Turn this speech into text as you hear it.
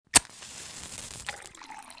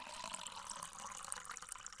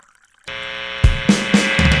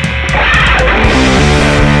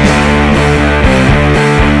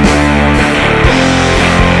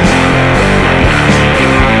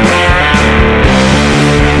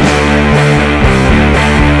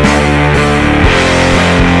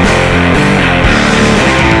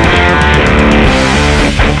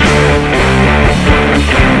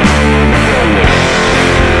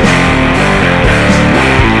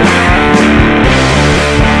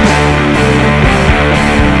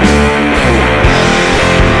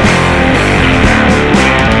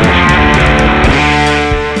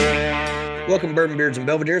and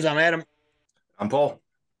Belvedere's. I'm Adam, I'm Paul.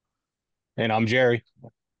 And I'm Jerry.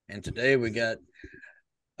 and today we got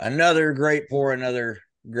another great pour, another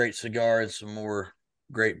great cigar, and some more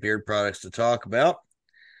great beard products to talk about.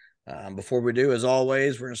 Before we do, as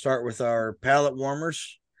always, we're going to start with our palate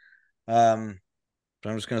warmers. So I'm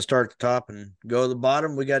just going to start at the top and go to the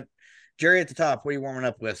bottom. We got Jerry at the top. What are you warming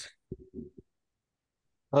up with?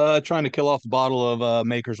 Trying to kill off a bottle of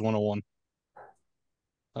Maker's 101.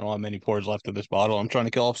 I don't have many pours left of this bottle. I'm trying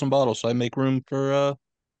to kill off some bottles so I make room for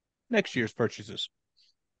next year's purchases.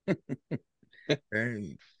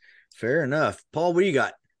 Fair enough. Paul, what do you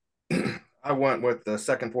got? I went with the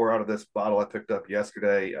second pour out of this bottle I picked up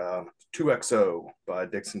yesterday, 2XO by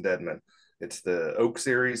Dixon Deadman. It's the Oak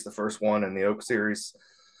series, the first one in the Oak series.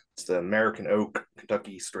 It's the American Oak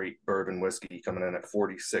Kentucky Straight Bourbon Whiskey coming in at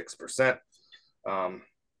 46%. I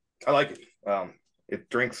like it. It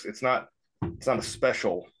drinks. It's not a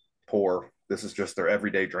special pour. This is just their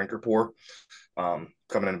everyday drinker pour.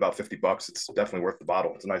 Coming in about $50. It's definitely worth the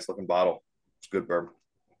bottle. It's a nice looking bottle. It's good bourbon.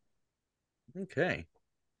 Okay.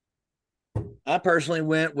 I personally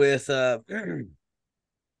went with a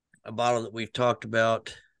bottle that we've talked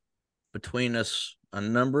about between us a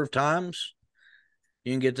number of times.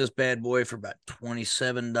 You can get this bad boy for about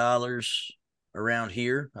 $27 around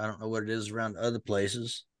here. I don't know what it is around other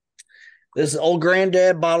places. This is Old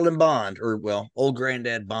Granddad Bottled and Bond, or Old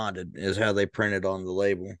Granddad Bonded is how they print it on the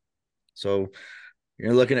label. So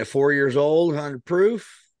you're looking at 4 years old, 100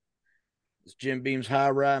 proof. It's Jim Beam's High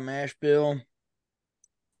Rye Mash Bill.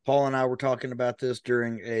 Paul and I were talking about this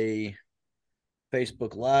during a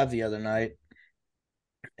Facebook Live the other night,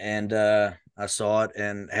 and I saw it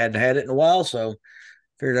and hadn't had it in a while, so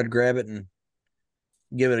figured I'd grab it and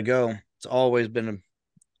give it a go. It's always been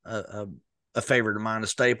a favorite of mine, a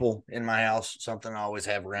staple in my house, something I always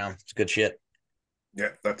have around. It's good shit. Yeah,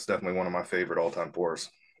 that's definitely one of my favorite all time pours.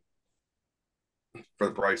 For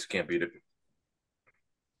the price, can't beat it.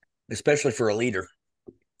 Especially for a liter.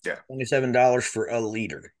 Yeah. $27 for a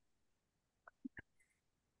liter.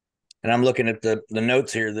 And I'm looking at the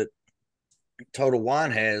notes here that Total Wine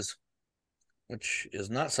has, which is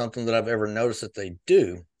not something that I've ever noticed that they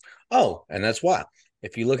do. Oh, and that's why.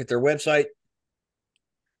 If you look at their website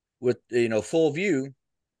with full view,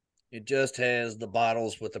 it just has the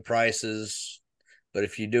bottles with the prices. But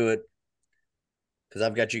if you do it, because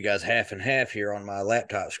I've got you guys half and half here on my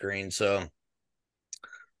laptop screen, so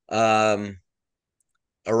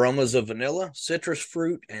aromas of vanilla, citrus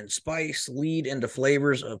fruit, and spice lead into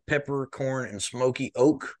flavors of pepper, corn, and smoky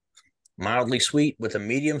oak. Mildly sweet with a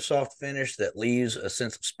medium soft finish that leaves a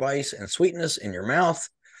sense of spice and sweetness in your mouth.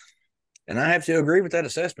 And I have to agree with that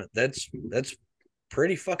assessment. That's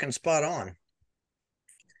pretty fucking spot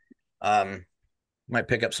on. Might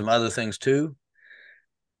pick up some other things too,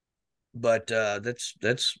 but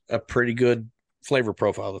that's a pretty good flavor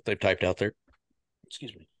profile that they've typed out there.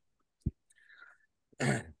 Excuse me.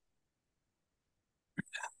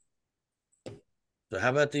 So how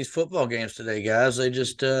about these football games today, guys? They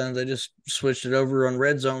just switched it over on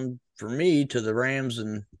Red Zone for me to the Rams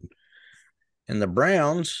and the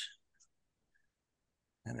Browns.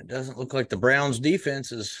 And it doesn't look like the Browns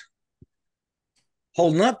defense is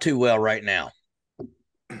holding up too well right now.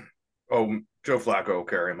 Oh, Joe Flacco will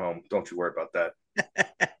carry him home. Don't you worry about that.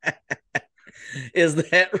 Is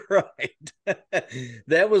that right?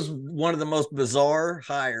 That was one of the most bizarre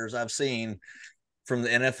hires I've seen from the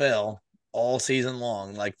NFL all season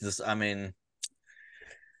long. Like this, I mean,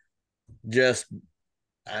 just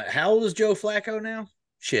how old is Joe Flacco now?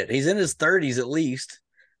 Shit, he's in his 30s at least.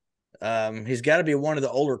 He's got to be one of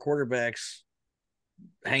the older quarterbacks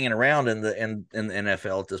hanging around in the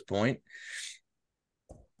NFL at this point.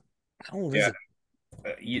 How old is Yeah.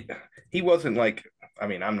 it? He wasn't like, I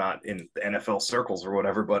mean, I'm not in the NFL circles or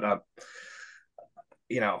whatever, but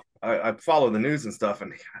I follow the news and stuff,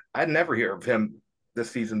 and I'd never hear of him this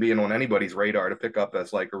season being on anybody's radar to pick up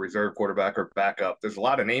as like a reserve quarterback or backup. There's a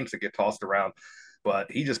lot of names that get tossed around,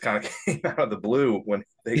 but he just kind of came out of the blue when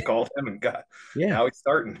they called him and got. Yeah, Now he's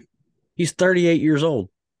starting. he's 38 years old.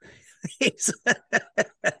 he's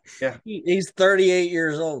Yeah, he's 38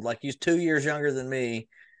 years old. Like he's 2 years younger than me.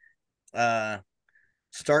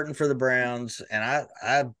 Starting for the Browns, and I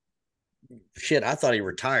thought he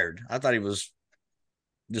retired. I thought he was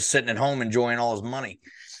just sitting at home enjoying all his money,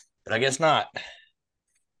 but I guess not.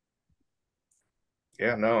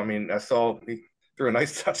 yeah, no, I mean, I saw he threw a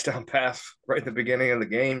nice touchdown pass right in the beginning of the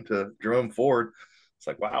game to Jerome Ford. It's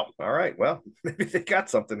like, wow, all right, well, maybe they got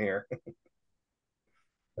something here.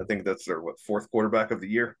 I think that's their fourth quarterback of the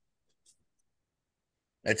year.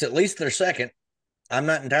 It's at least their second. I'm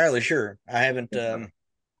not entirely sure. I haven't They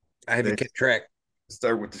kept track.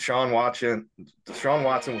 Start with Deshaun Watson. Deshaun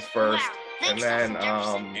Watson was first, and then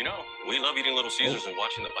we love eating Little Caesars and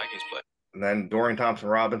watching the Vikings play. And then Dorian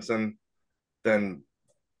Thompson-Robinson, then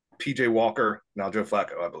PJ Walker, now Joe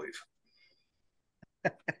Flacco, I believe.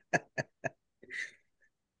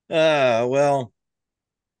 Well,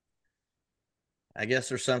 I guess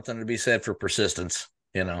there's something to be said for persistence,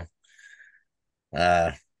 you know.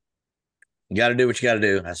 You got to do what you got to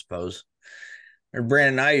do, I suppose. There's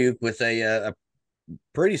Brandon Ayuk with a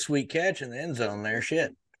pretty sweet catch in the end zone there.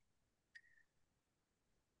 Shit.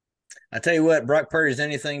 I tell you what, Brock Purdy's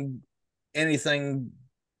anything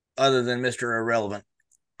other than Mr. Irrelevant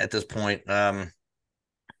at this point. I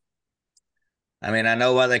mean, I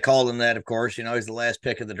know why they called him that, of course. You know, he's the last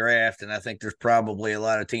pick of the draft, and I think there's probably a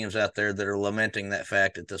lot of teams out there that are lamenting that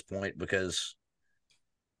fact at this point because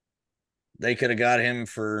they could have got him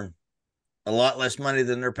for a lot less money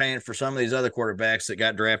than they're paying for some of these other quarterbacks that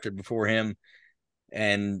got drafted before him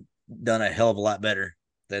and done a hell of a lot better.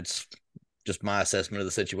 That's just my assessment of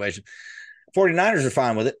the situation. 49ers are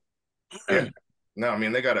fine with it. Yeah. No, I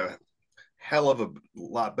mean, they got a hell of a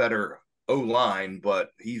lot better O-line, but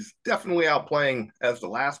he's definitely outplaying as the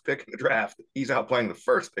last pick in the draft. He's outplaying the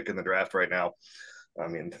first pick in the draft right now. I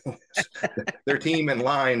mean, their team and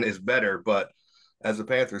line is better, but as a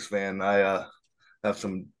Panthers fan, I have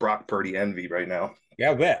some Brock Purdy envy right now.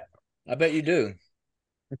 Yeah, I bet you do.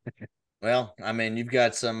 Well, I mean, you've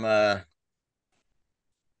got some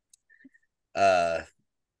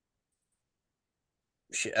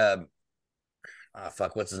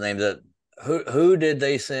fuck, what's his name? Who did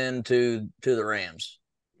they send to the Rams?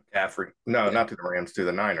 McCaffrey. No, not to the Rams, to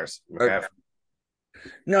the Niners. McCaffrey.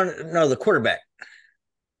 No, the quarterback.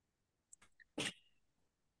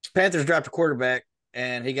 Panthers dropped a quarterback,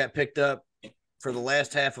 and he got picked up for the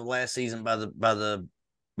last half of last season by the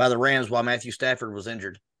Rams while Matthew Stafford was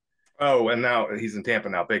injured. Oh, and now he's in Tampa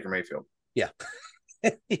now, Baker Mayfield. Yeah.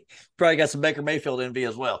 Probably got some Baker Mayfield envy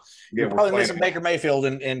as well. Yeah, You're probably missing Baker Mayfield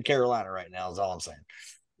in Carolina right now, is all I'm saying.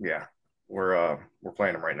 Yeah. We're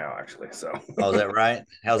playing him right now, actually. So oh, is that right?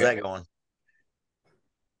 How's that going?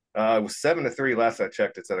 It was 7-3 last I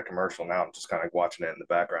checked. It's at a commercial now. I'm just kind of watching it in the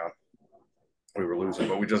background. We were losing,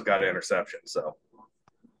 but we just got an interception. So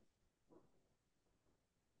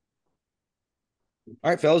all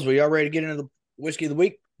right, fellas, we all ready to get into the whiskey of the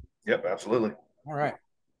week? Yep, absolutely. All right.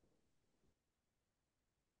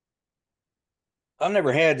 I've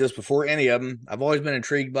never had this before, any of them. I've always been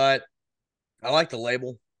intrigued by it. I like the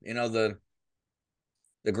label, you know, the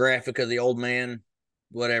graphic of the old man,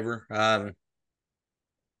 whatever.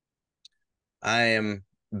 I am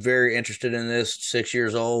very interested in this. 6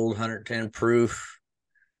 years old, 110 proof.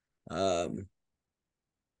 Talking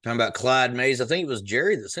about Clyde Mays. I think it was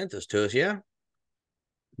Jerry that sent this to us. Yeah.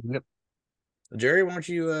 Yep. Jerry, why don't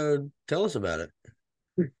you tell us about it?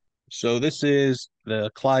 So this is the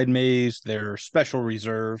Clyde Mays, their special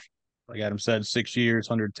reserve. Like Adam said, 6 years,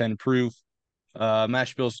 110 proof.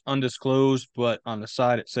 Mash bill's undisclosed, but on the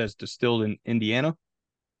side it says distilled in Indiana.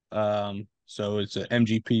 So it's an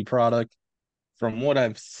MGP product. From what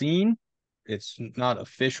I've seen, it's not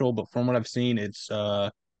official, but from what I've seen, it's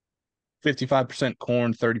 55%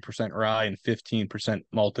 corn, 30% rye, and 15%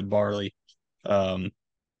 malted barley. And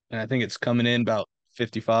I think it's coming in about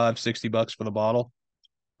 $55-$60 for the bottle.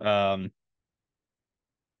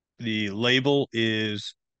 The label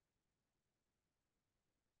is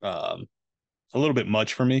a little bit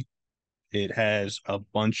much for me. It has a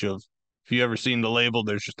bunch of, if you ever seen the label,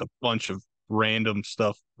 there's just a bunch of random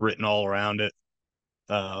stuff written all around it.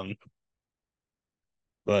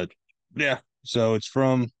 But yeah, so it's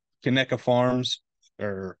from Conecuh Farms,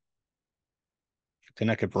 or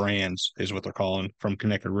Conecuh Brands is what they're calling, from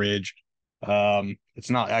Conecuh Ridge. It's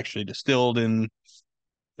not actually distilled in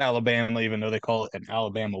Alabama, even though they call it an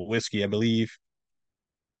Alabama whiskey, I believe,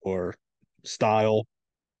 or style,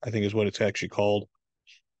 I think is what it's actually called.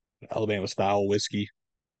 Alabama style whiskey.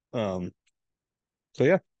 So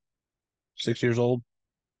yeah, 6 years old,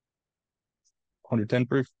 110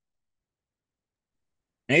 proof.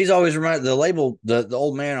 And he's always reminded the label, the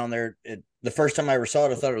old man on there. The first time I ever saw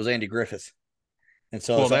it, I thought it was Andy Griffith. And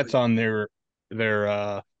so, well, that's on their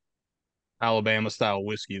Alabama style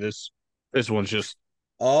whiskey. This one's just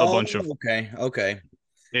a bunch of okay.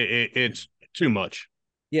 It's too much.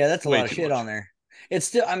 Yeah, that's a Way lot of too shit much. on there. It's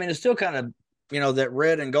still, I mean, it's still kind of, you know, that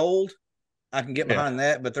red and gold. I can get Yeah. behind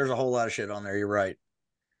that, but there's a whole lot of shit on there. You're right.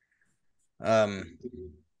 But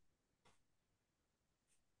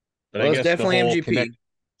Well, I it's guess the definitely whole MGP.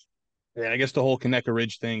 I guess the whole Conecuh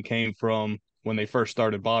Ridge thing came from when they first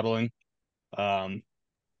started bottling. The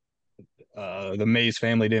Mays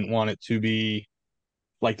family didn't want it to be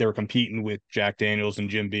like they were competing with Jack Daniels and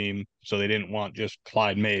Jim Beam, so they didn't want just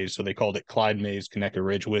Clyde Mays, so they called it Clyde Mays Conecuh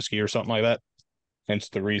Ridge whiskey or something like that. Hence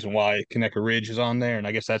the reason why Conecuh Ridge is on there, and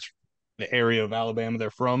I guess that's the area of Alabama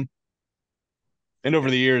they're from. And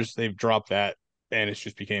over the years, they've dropped that, and it's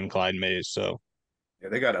just became Clyde Mays. So Yeah,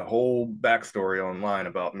 they got a whole backstory online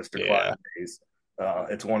about Mr. yeah, Clyde Mays.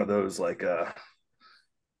 It's one of those like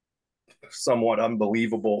somewhat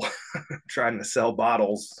unbelievable trying to sell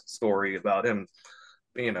bottles story about him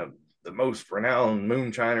being the most renowned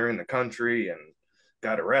moonshiner in the country and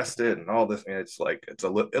got arrested and all this. And it's like it's a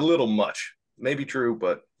little much. Maybe true,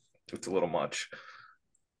 but it's a little much.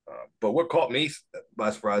 But what caught me by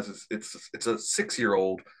surprise is it's a 6-year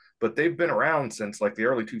old, but they've been around since like the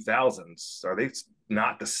early 2000s. Are they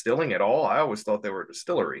not distilling at all? I always thought they were a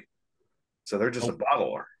distillery, so they're just a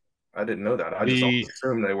bottler. I didn't know that. I just always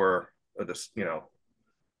assumed they were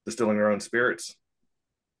distilling their own spirits.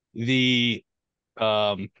 Their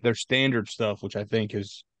standard stuff, which I think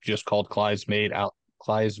is just called Clyde's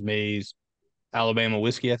Mays Alabama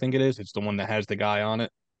whiskey, I think it is. It's the one that has the guy on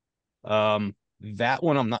it. That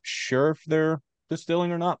one I'm not sure if they're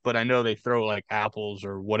distilling or not, but I know they throw like apples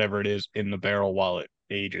or whatever it is in the barrel while it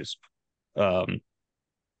ages.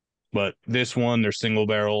 But this one, their single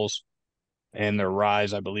barrels and their rye,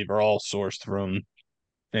 I believe, are all sourced from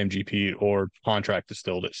MGP or contract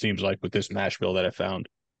distilled, it seems like, with this mash bill that I found.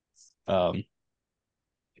 Yeah,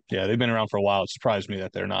 they've been around for a while. It surprised me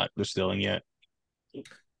that they're not distilling yet,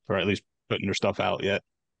 or at least putting their stuff out yet.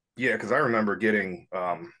 Yeah, because I remember getting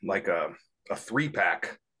like a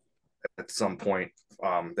 3-pack at some point.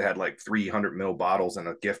 They had like 300 ml bottles in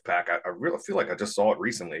a gift pack. I really feel like I just saw it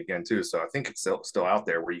recently again too. So I think it's still out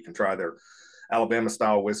there where you can try their Alabama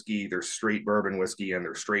style whiskey, their straight bourbon whiskey, and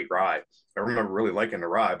their straight rye. I remember really liking the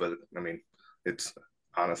rye, but I mean, it's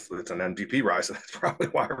honestly it's an MGP rye, so that's probably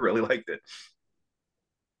why I really liked it.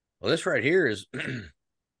 Well, this right here is,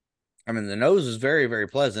 I mean, the nose is very, very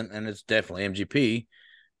pleasant, and it's definitely MGP.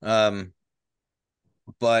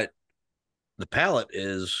 But the palate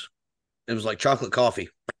it was like chocolate coffee.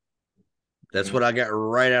 That's what I got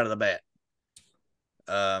right out of the bat.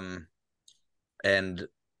 And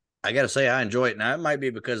I got to say, I enjoy it. Now, it might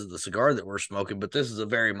be because of the cigar that we're smoking, but this is a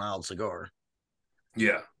very mild cigar.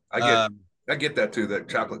 Yeah, I get that too. That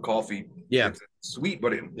chocolate coffee, yeah, it's sweet,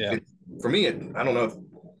 but it for me, I don't know if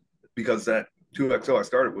because that 2XO I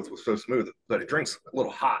started with was so smooth, but it drinks a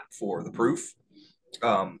little hot for the proof.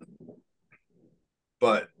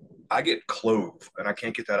 But I get clove, and I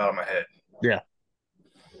can't get that out of my head. Yeah,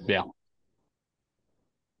 yeah.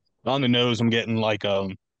 On the nose, I'm getting like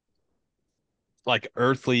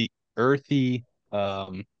earthy,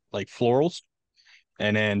 like florals,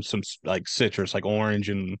 and then some like citrus, like orange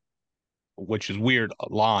and which is weird,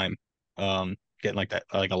 lime. Getting like that,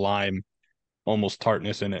 like a lime, almost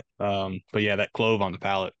tartness in it. But yeah, that clove on the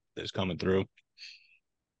palate is coming through.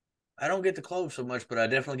 I don't get the clove so much, but I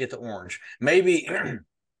definitely get the orange. Maybe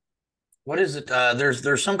what is it?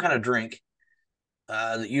 There's some kind of drink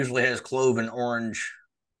that usually has clove and orange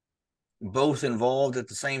both involved at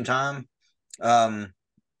the same time. And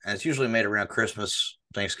it's usually made around Christmas,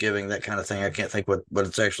 Thanksgiving, that kind of thing. I can't think what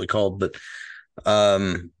it's actually called, but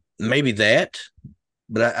maybe that.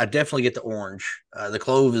 But I definitely get the orange. The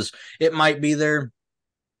clove it might be there,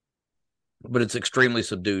 but it's extremely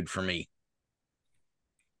subdued for me.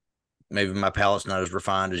 Maybe my palate's not as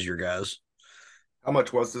refined as your guys. How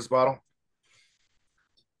much was this bottle?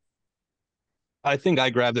 I think I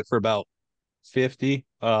grabbed it for about 50.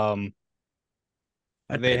 They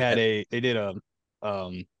did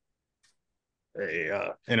an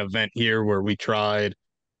event here where we tried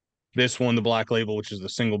this one, the Black Label, which is the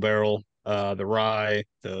single barrel, the rye,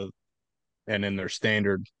 and then their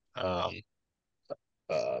standard uh,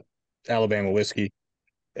 Alabama whiskey.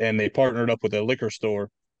 And they partnered up with a liquor store,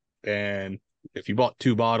 and if you bought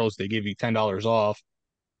 2 bottles, they give you $10 off.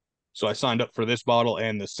 So I signed up for this bottle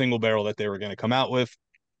and the single barrel that they were going to come out with.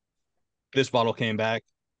 This bottle came back,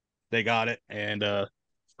 they got it, and I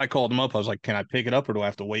called them up. I was like, "Can I pick it up, or do I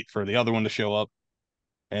have to wait for the other one to show up?"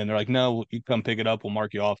 And they're like, "No, you come pick it up. We'll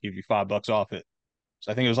mark you off, give you $5 off it." So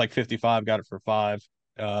I think it was like 55. Got it for 5.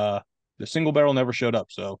 The single barrel never showed up,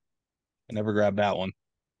 so I never grabbed that one.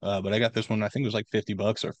 But I got this one. I think it was like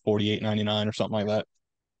 $50 or 48.99 or something like that.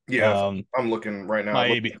 Yeah, I'm looking right now.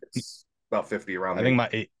 It's about 50 around I there.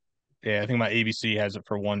 I think my ABC has it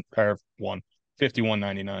for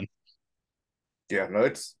 51.99. Yeah, no,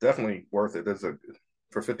 it's definitely worth it.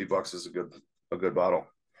 For $50 is a good bottle.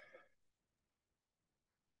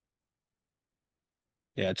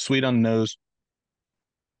 Yeah, it's sweet on the nose.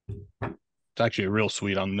 It's actually real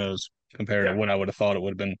sweet on the nose compared to what I would have thought it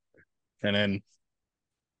would have been. And then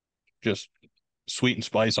just sweet and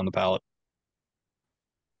spice on the palate.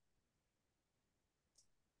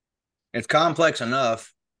 It's complex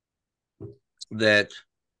enough that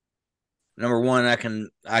number one, I can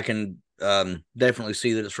definitely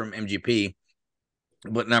see that it's from MGP,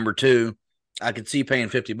 but number two, I could see paying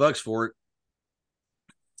 $50 for it,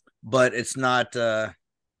 but it's not so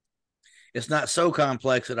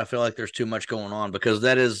complex that I feel like there's too much going on, because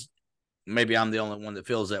that is, maybe I'm the only one that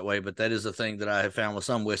feels that way, but that is the thing that I have found with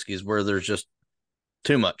some whiskeys where there's just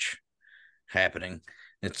too much happening.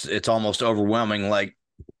 It's almost overwhelming. Like,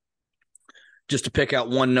 just to pick out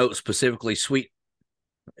one note specifically, sweet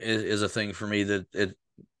is a thing for me that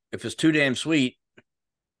if it's too damn sweet,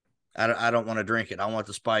 I don't want to drink it. I want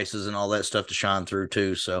the spices and all that stuff to shine through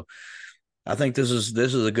too. So I think this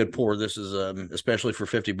is a good pour. This is especially for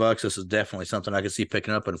 $50. This is definitely something I could see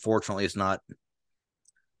picking up. Unfortunately, it's not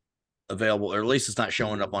available, or at least it's not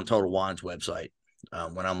showing up on Total Wine's website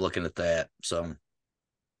when I'm looking at that. So,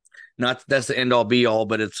 not that's the end all be all,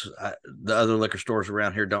 but it's the other liquor stores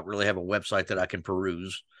around here don't really have a website that I can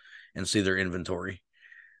peruse and see their inventory.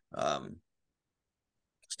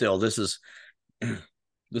 Still, this is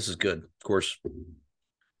this is good. Of course,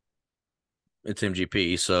 it's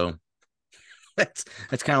MGP, so that's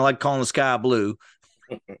kind of like calling the sky blue.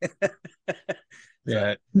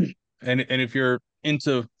 Yeah, and if you're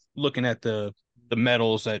into looking at the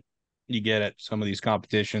medals that you get at some of these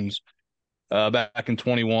competitions, back in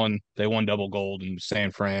 21, they won double gold in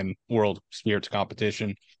San Fran World Spirits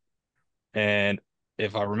Competition, and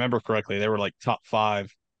if I remember correctly, they were like top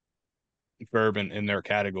 5 bourbon in their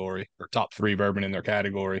category, or top 3 bourbon in their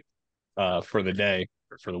category, for the day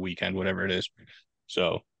or for the weekend, whatever it is.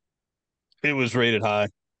 So it was rated high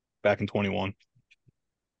back in 21.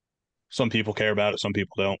 Some people care about it, some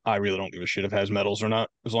people don't. I really don't give a shit if it has medals or not,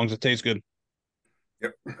 as long as it tastes good.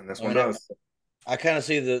 Yep, and this I one mean, does. I kind of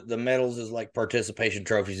see the medals as like participation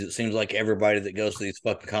trophies. It seems like everybody that goes to these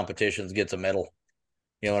fucking competitions gets a medal.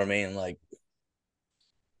 You know what I mean? Like,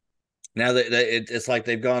 now that it's like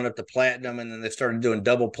they've gone up to platinum, and then they started doing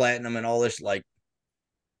double platinum and all this. Like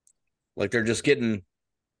they're just getting,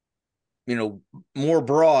 more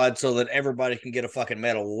broad so that everybody can get a fucking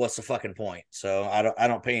medal. Well, what's the fucking point? So I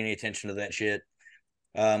don't pay any attention to that shit.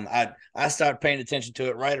 I started paying attention to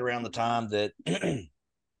it right around the time that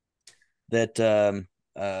that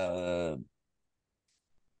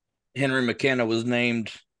Henry McKenna was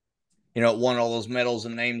named, won all those medals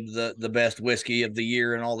and named the best whiskey of the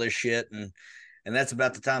year and all this shit. And that's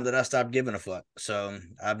about the time that I stopped giving a fuck. So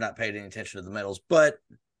I've not paid any attention to the medals. But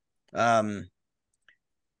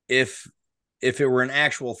if it were an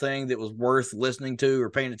actual thing that was worth listening to or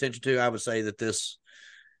paying attention to, I would say that this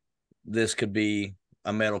could be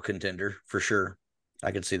a medal contender for sure.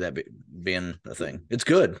 I could see that being a thing. It's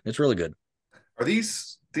good. It's really good. Are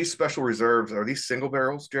these special reserves? Are these single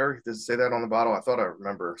barrels, Jerry? Does it say that on the bottle? I thought I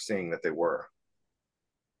remember seeing that they were.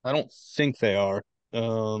 I don't think they are.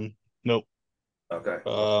 Nope. Okay.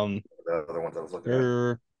 Um, The other ones I was looking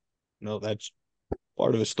at. no, that's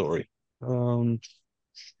part of the story. A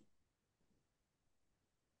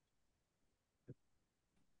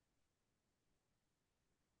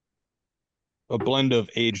blend of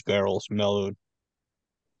aged barrels, mellowed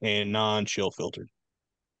and non-chill filtered.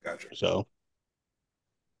 Gotcha. So,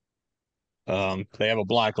 they have a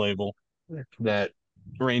black label that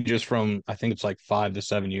ranges from, I think it's like 5 to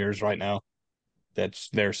 7 years right now. That's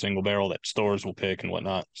their single barrel that stores will pick and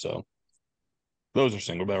whatnot. So those are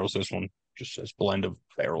single barrels. This one just says blend of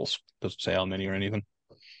barrels. Doesn't say how many or anything.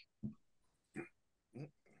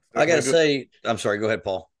 I gotta say, I'm sorry. Go ahead,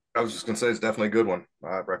 Paul. I was just gonna say it's definitely a good one.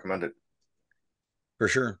 I recommend it For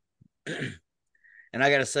sure. And I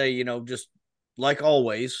gotta say, just like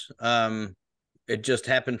always, it just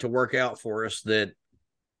happened to work out for us that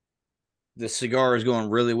this cigar is going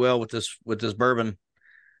really well with this bourbon.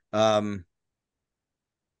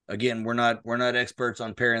 Again, we're not experts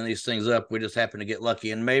on pairing these things up. We just happen to get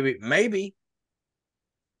lucky, and maybe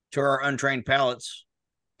to our untrained palates,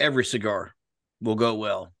 every cigar will go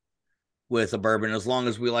well with a bourbon, as long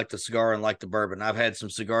as we like the cigar and like the bourbon. I've had some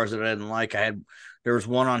cigars that I didn't like. There was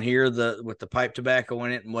one on here with the pipe tobacco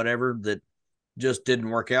in it and whatever that just didn't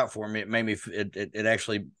work out for me. It made me it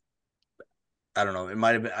actually, I don't know, it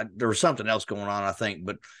might have been, there was something else going on, I think,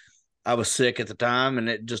 but I was sick at the time and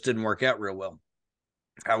it just didn't work out real well.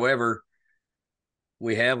 However,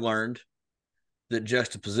 we have learned that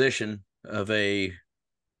juxtaposition of a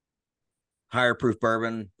higher proof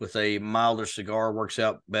bourbon with a milder cigar works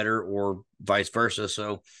out better, or vice versa.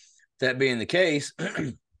 So that being the case,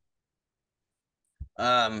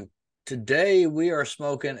 today we are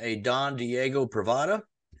smoking a Don Diego Privada.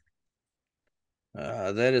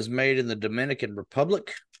 That is made in the Dominican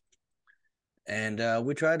Republic. And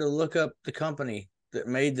we tried to look up the company that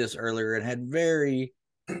made this earlier and had very,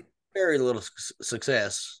 very little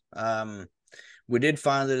success. We did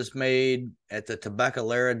find that it's made at the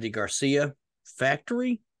Tabacalera de Garcia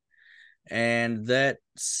factory, and that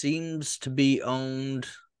seems to be owned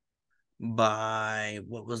by,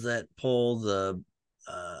 what was that pole? The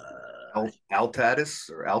Altatis,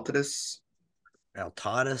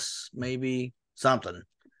 maybe something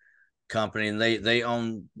company, and they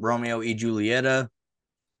own Romeo y Julieta,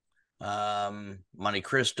 Monte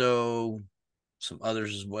Cristo, some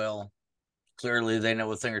others as well. Clearly, they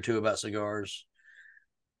know a thing or two about cigars.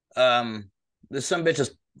 This some bitch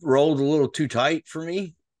just rolled a little too tight for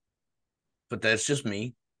me, but that's just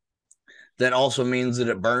me. That also means that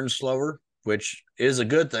it burns slower, which is a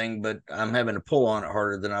good thing, but I'm having to pull on it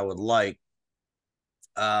harder than I would like.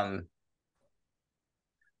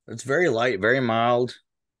 It's very light, very mild.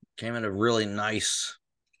 Came in a really nice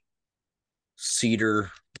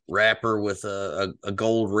cedar wrapper with a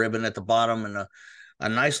gold ribbon at the bottom and a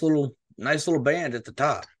nice little band at the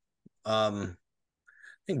top. I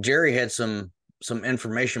think Jerry had some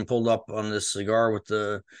information pulled up on this cigar with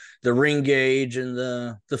the ring gauge and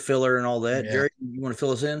the filler and all that. Yeah. Jerry, you want to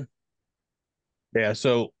fill us in? Yeah,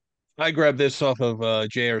 so I grabbed this off of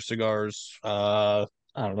JR Cigars I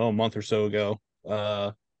don't know, a month or so ago.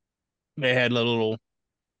 They had little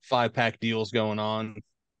 5-pack deals going on,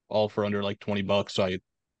 all for under like $20. So I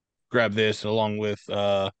grabbed this along with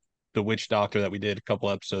the Witch Doctor that we did a couple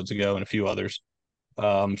episodes ago and a few others.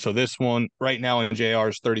 So this one right now in JR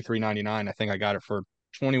is $33.99. I think I got it for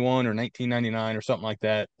 21 or 19.99 or something like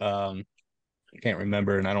that. I can't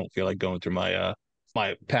remember, and I don't feel like going through my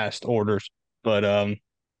my past orders, but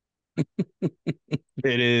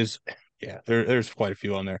it is, yeah, there's quite a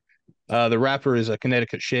few on there. The wrapper is a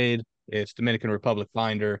Connecticut shade. It's Dominican Republic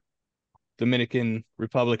binder, Dominican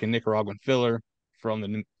Republic and Nicaraguan filler from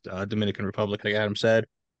the Dominican Republic, like Adam said,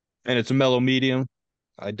 and it's a mellow medium.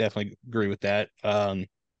 I definitely agree with that.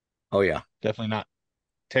 Oh yeah, definitely not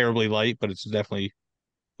terribly light, but it's definitely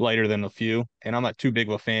lighter than a few. And I'm not too big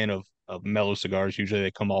of a fan of mellow cigars. Usually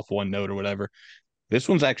they come off one note or whatever. This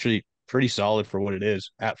one's actually pretty solid for what it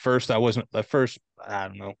is. At first, I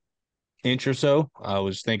don't know, inch or so, I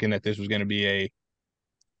was thinking that this was going to be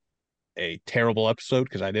a terrible episode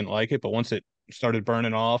because I didn't like it. But once it started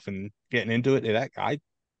burning off and getting into it, I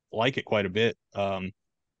like it quite a bit.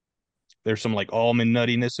 There's some like almond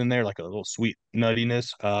nuttiness in there, like a little sweet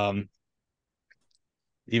nuttiness.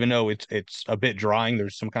 Even though it's a bit drying,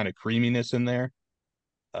 there's some kind of creaminess in there.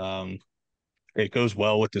 Um, it goes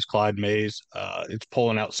well with this Clyde Mays. It's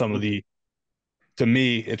pulling out some of to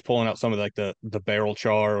me, it's pulling out some of like the barrel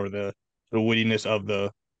char or the woodiness of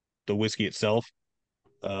the whiskey itself.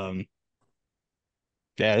 Yeah,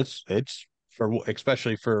 it's for,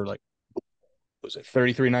 especially for like, was it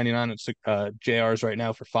 33.99 at JRs right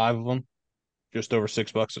now for 5 of them, just over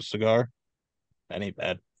 $6 a cigar. That ain't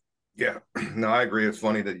bad. Yeah, no, I agree. It's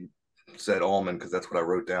funny that you said almond because that's what I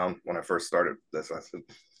wrote down when I first started this. I said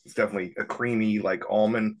it's definitely a creamy like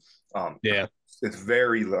almond. Yeah, it's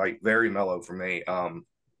very light, very mellow for me.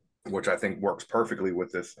 Which I think works perfectly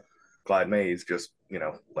with this Clyde Mays. Just,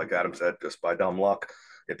 like Adam said, just by dumb luck,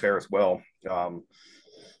 it pairs well.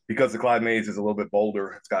 Because the Clyde Mays is a little bit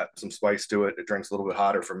bolder, it's got some spice to it. It drinks a little bit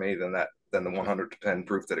hotter for me than the 110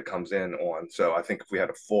 proof that it comes in on. So I think if we had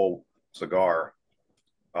a full cigar,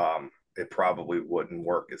 it probably wouldn't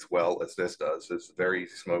work as well as this does. It's very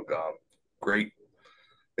smoke, great.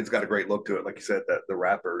 It's got a great look to it. Like you said, that the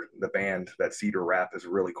wrapper, the band, that cedar wrap is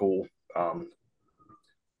really cool.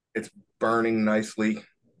 It's burning nicely.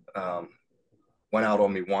 Went out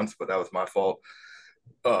on me once, but that was my fault.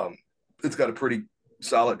 It's got a pretty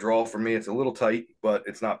solid draw for me. It's a little tight, but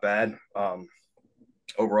it's not bad.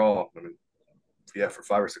 Overall, I mean, yeah, for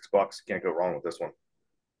 $5 or $6, you can't go wrong with this one.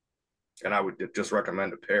 And I would just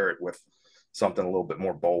recommend to pair it with something a little bit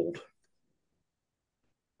more bold.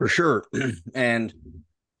 For sure. And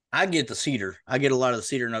I get the cedar. I get a lot of the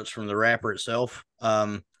cedar notes from the wrapper itself,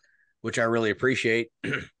 which I really appreciate,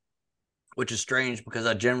 which is strange because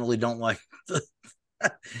I generally don't like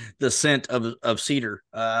the scent of cedar.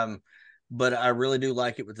 But I really do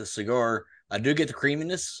like it with the cigar. I do get the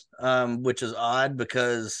creaminess, which is odd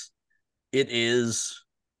because it is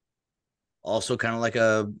also kind of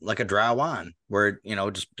like a dry wine where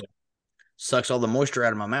it just sucks all the moisture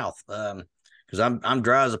out of my mouth. Because I'm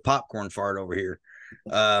dry as a popcorn fart over here.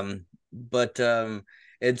 But I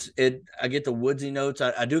get the woodsy notes.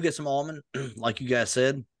 I do get some almond, like you guys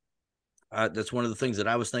said. That's one of the things that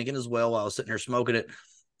I was thinking as well while I was sitting here smoking it.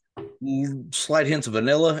 Slight hints of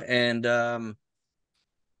vanilla and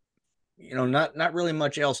not really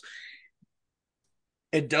much else.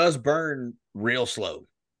 It does burn real slow,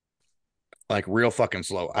 like real fucking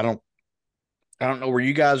slow. I don't know where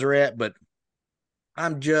you guys are at, but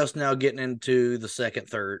I'm just now getting into the second,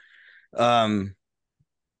 third. Um,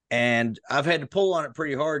 and I've had to pull on it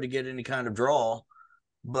pretty hard to get any kind of draw,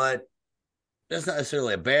 but that's not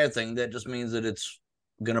necessarily a bad thing. That just means that it's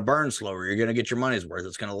going to burn slower. You're going to get your money's worth.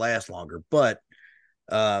 It's going to last longer. But,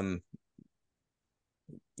 um,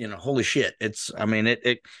 holy shit. I mean,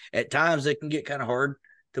 it at times it can get kind of hard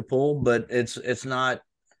to pull, but it's not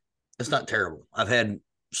terrible. I've had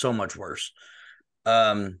so much worse.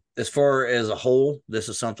 As far as a whole, this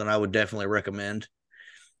is something I would definitely recommend.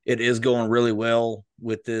 It is going really well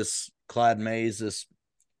with this Clyde Mays, this,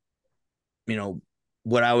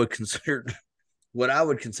 what I would consider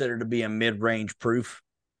to be a mid-range proof.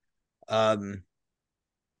 But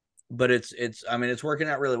it's working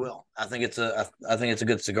out really well. I think it's a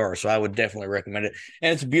good cigar, so I would definitely recommend it.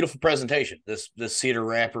 And it's a beautiful presentation. This cedar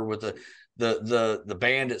wrapper with the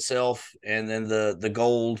band itself, and then the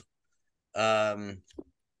gold.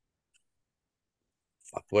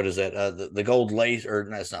 What is that? The gold lace, or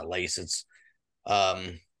no, it's not lace. It's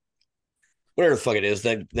whatever the fuck it is.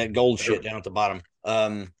 That gold shit down at the bottom.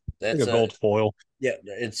 That's like a gold foil. Yeah,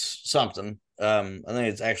 it's something. I think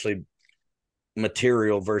it's actually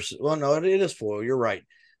material versus. Well, no, it is foil. You're right.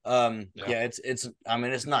 Yeah, it's. I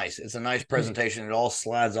mean, it's nice. It's a nice presentation. It all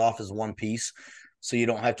slides off as one piece, so you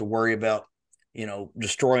don't have to worry about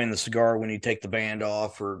destroying the cigar when you take the band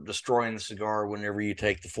off, or destroying the cigar whenever you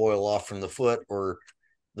take the foil off from the foot, or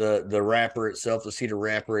the wrapper itself, the cedar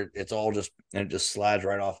wrapper. It's all just, and it just slides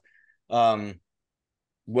right off.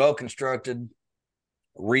 Well constructed,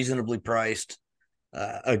 reasonably priced.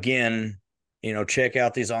 Again, check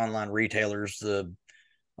out these online retailers, the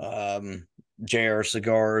JR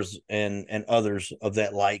Cigars and others of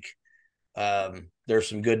that like. There's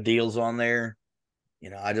some good deals on there.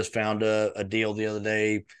 I just found a deal the other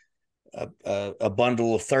day, a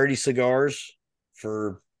bundle of 30 cigars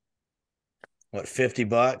for what,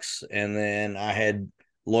 $50, and then I had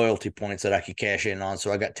loyalty points that I could cash in on, so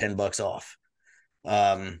I got $10 off.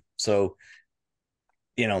 So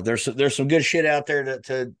there's some good shit out there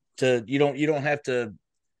to you don't have to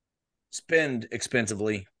spend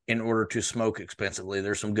expensively in order to smoke expensively.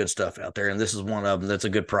 There's some good stuff out there, and this is one of them that's a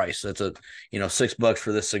good price. That's a $6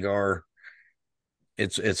 for this cigar.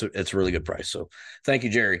 It's a really good price. So thank you,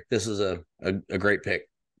 Jerry. This is a great pick.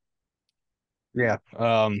 Yeah.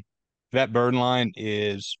 That burn line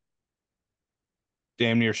is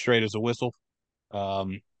damn near straight as a whistle.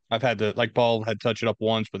 I've had to, like Paul had touched it up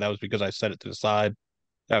once, but that was because I set it to the side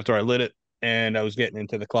after I lit it, and I was getting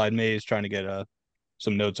into the Clyde Mays trying to get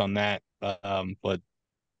some notes on that. But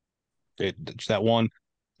it's that one.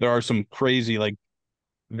 There are some crazy like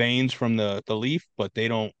veins from the leaf, but they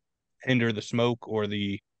don't hinder the smoke or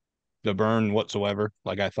the burn whatsoever,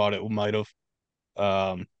 like I thought it might have.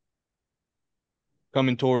 Um,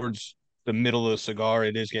 Coming towards the middle of the cigar,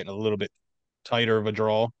 it is getting a little bit tighter of a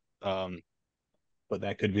draw. Um, but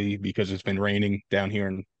that could be because it's been raining down here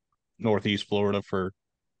in Northeast Florida for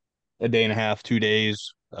a day and a half, 2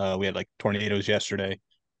 days. We had like tornadoes yesterday,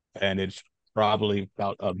 and it's probably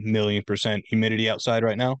about 1,000,000% humidity outside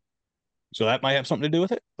right now. So that might have something to do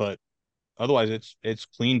with it, but otherwise it's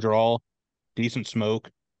clean draw, decent smoke.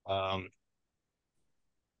 Um,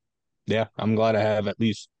 yeah, I'm glad I have at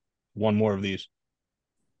least one more of these.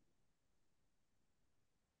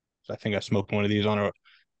 I think I smoked one of these on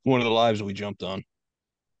one of the lives we jumped on.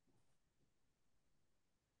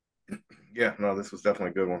 Yeah, no, this was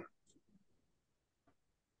definitely a good one.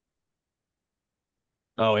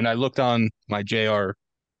 Oh, and I looked on my JR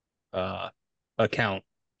account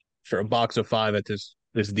for a box of 5 at this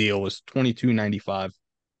deal was $22.95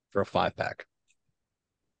 for a 5-pack.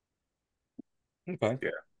 Okay. Yeah,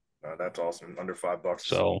 no, that's awesome. Under $5,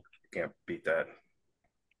 So you can't beat that.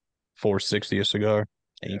 $4.60 a cigar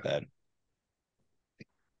ain't bad.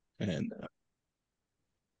 And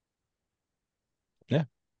yeah,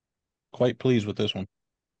 quite pleased with this one.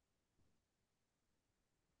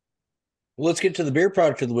 Well, let's get to the beer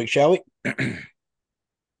product of the week, shall we? Let's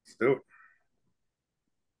do it.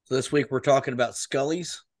 So this week we're talking about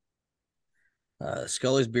Skully's.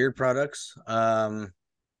 Skully's beard products. They've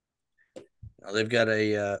got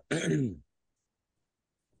a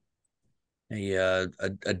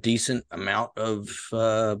decent amount of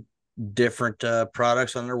different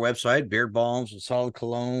products on their website: beard balms and solid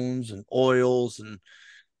colognes and oils and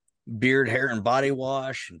beard, hair, and body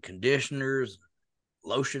wash and conditioners,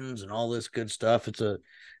 lotions, and all this good stuff. It's a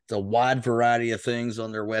wide variety of things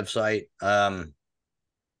on their website.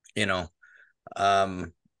 You know,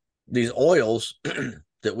 um, these oils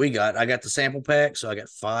that we got, I got the sample pack, so I got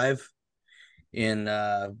 5 in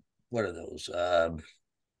what are those? I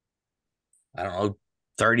don't know,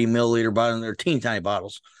 30 milliliter bottles. They're teeny tiny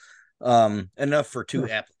bottles. Enough for 2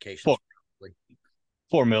 applications.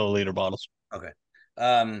 4 milliliter bottles. Okay.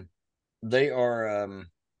 They are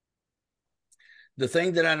the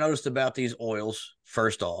thing that I noticed about these oils,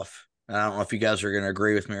 first off, and I don't know if you guys are going to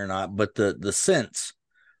agree with me or not, but the scents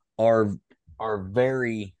are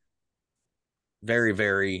very, very,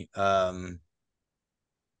 very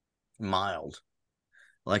mild.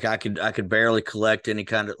 Like I could barely collect any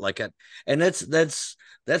kind of and that's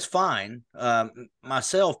fine.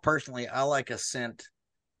 Myself personally, I like a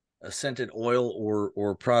scented oil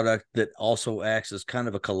or product that also acts as kind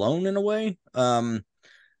of a cologne in a way. I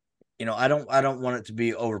don't want it to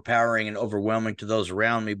be overpowering and overwhelming to those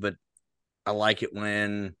around me, but I like it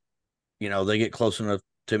when they get close enough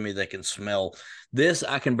to me they can smell. This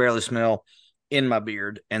I can barely smell in my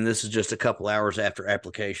beard, and this is just a couple hours after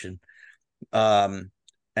application.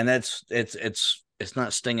 And it's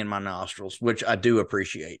not stinging my nostrils, which I do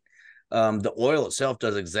appreciate. The oil itself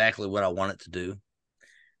does exactly what I want it to do,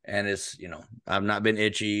 and it's I've not been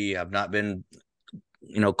itchy, I've not been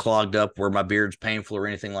clogged up where my beard's painful or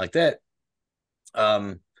anything like that.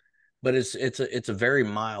 But it's a very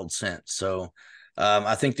mild scent, so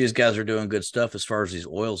I think these guys are doing good stuff as far as these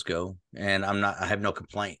oils go, and I have no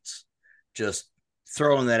complaints. Just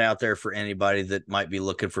throwing that out there for anybody that might be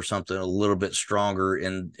looking for something a little bit stronger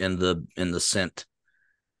in the scent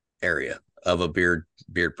area of a beard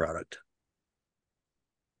product.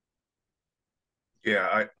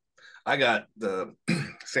 Yeah, I got the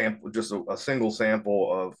sample, just a single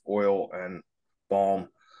sample of oil and balm.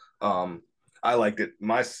 I liked it.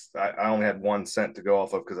 I only had 1 scent to go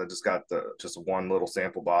off of because I just got just one little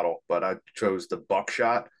sample bottle, but I chose the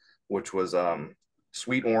buckshot, which was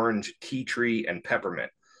sweet orange, tea tree, and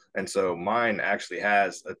peppermint. And so mine actually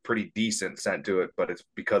has a pretty decent scent to it, but it's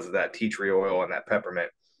because of that tea tree oil and that peppermint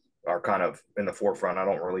are kind of in the forefront. I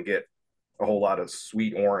don't really get a whole lot of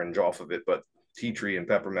sweet orange off of it, but tea tree and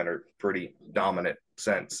peppermint are pretty dominant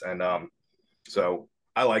scents. And so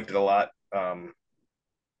I liked it a lot.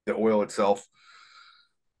 The oil itself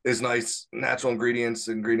is nice. Natural ingredients.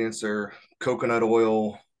 Ingredients are coconut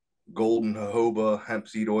oil, golden jojoba, hemp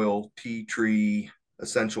seed oil, tea tree,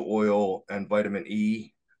 essential oil, and vitamin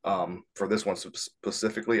E. For this one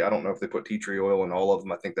specifically, I don't know if they put tea tree oil in all of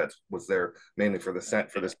them. I think that was there mainly for the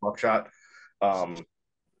scent for this buckshot. What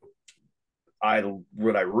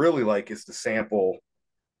I really like is to sample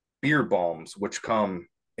beard balms, which come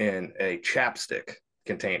in a chapstick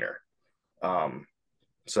container.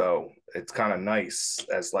 So it's kind of nice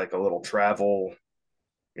as like a little travel,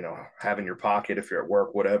 have in your pocket if you're at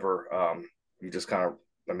work, whatever. You just kind of,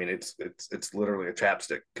 it's literally a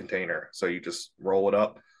chapstick container. So you just roll it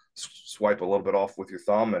up, swipe a little bit off with your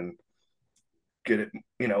thumb, and get it,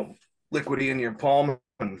 liquidy in your palm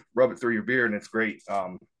and rub it through your beard, and it's great.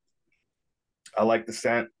 I like the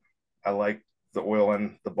scent. I like the oil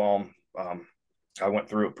and the balm. I went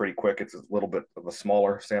through it pretty quick. It's a little bit of a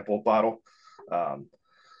smaller sample bottle.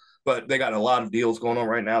 But they got a lot of deals going on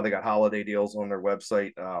right now. They got holiday deals on their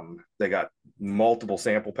website. They got multiple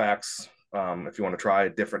sample packs if you want to try a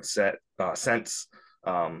different scents.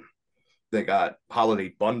 They got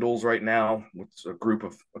holiday bundles right now, which is a group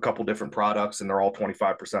of a couple different products, and they're all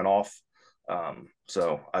 25% off.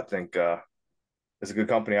 So I think it's a good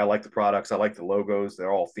company. I like the products. I like the logos.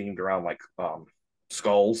 They're all themed around like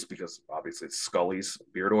skulls, because obviously it's Skully's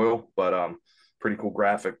beard oil, but pretty cool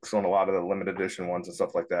graphics on a lot of the limited edition ones and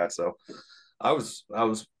stuff like that. So I was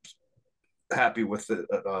happy with it.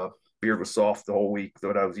 Beard was soft the whole week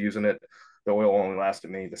that I was using it. The oil only lasted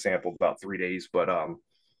me the sample about 3 days, but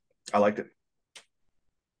I liked it.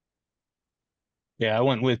 Yeah, I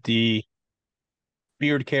went with the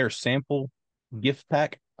beard care sample gift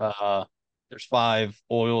pack. There's 5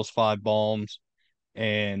 oils, 5 balms,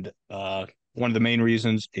 and one of the main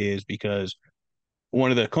reasons is because one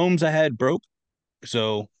of the combs I had broke.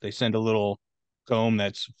 So they send a little comb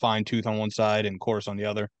that's fine tooth on one side and coarse on the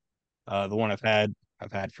other. The one I've had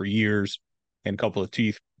for years, and a couple of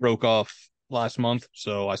teeth broke off last month.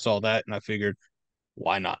 So I saw that and I figured,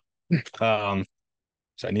 why not? So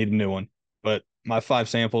I need a new one. But my 5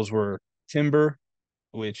 samples were timber,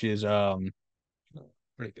 which is where'd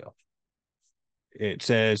it go? It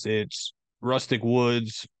says it's rustic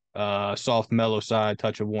woods, soft mellow side,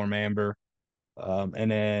 touch of warm amber,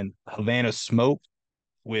 and then Havana smoke,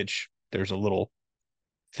 which there's a little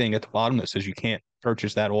thing at the bottom that says you can't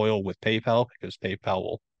purchase that oil with PayPal because PayPal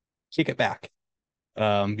will kick it back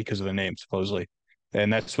because of the name supposedly,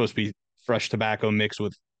 and that's supposed to be fresh tobacco mixed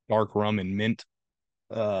with dark rum and mint.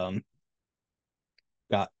 Um,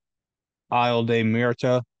 got Isle de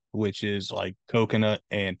Murta, which is like coconut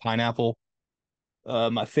and pineapple.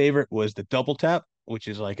 My favorite was the double tap, which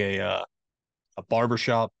is like a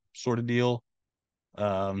barbershop sort of deal.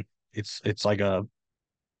 Um, it's like a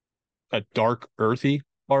dark, earthy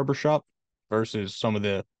barbershop versus some of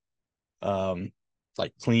the um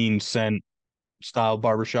like clean scent style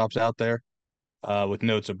barbershops out there, with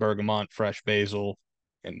notes of bergamot, fresh basil,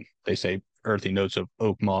 and they say earthy notes of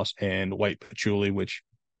oak moss and white patchouli, which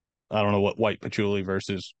I don't know what white patchouli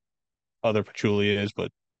versus other patchouli is,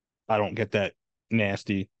 but I don't get that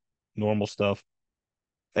nasty normal stuff.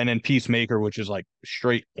 And then Peacemaker, which is like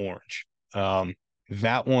straight orange.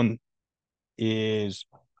 That one is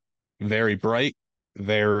very bright,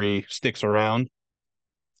 very sticks around.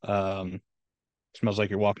 Um, Smells like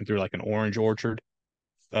you're walking through like an orange orchard.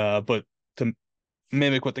 But to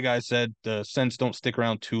mimic what the guy said, the scents don't stick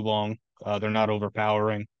around too long. They're not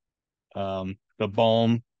overpowering. The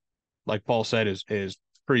balm, like Paul said, is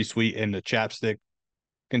pretty sweet in the chapstick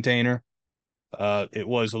container. It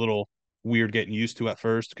was a little weird getting used to at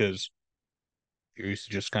first because you're used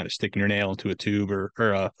to just kind of sticking your nail into a tube or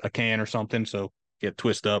a can or something. So get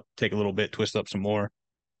twist up, take a little bit, twist up some more.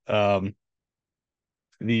 Um,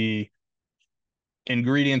 the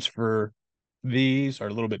ingredients for these are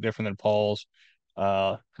a little bit different than Paul's.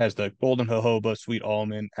 Has the golden jojoba, sweet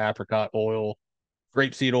almond, apricot oil,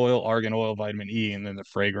 grapeseed oil, argan oil, vitamin E, and then the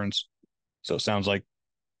fragrance. So it sounds like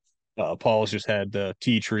Paul's just had the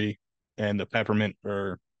tea tree and the peppermint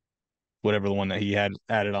or whatever the one that he had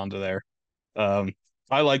added onto there. Um,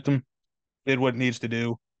 I liked them. Did what it needs to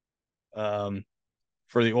do. Um,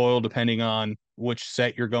 for the oil, depending on which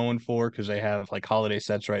set you're going for, because they have like holiday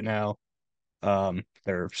sets right now.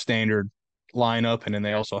 Their standard lineup, and then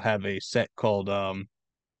they also have a set called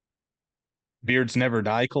Beards Never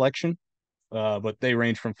Die collection. But they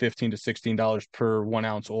range from $15 to $16 per 1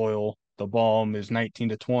 ounce oil. The balm is 19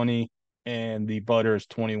 to 20, and the butter is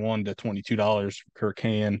 21 to $22 per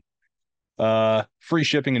can. Free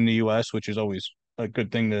shipping in the US, which is always a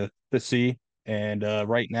good thing to see. And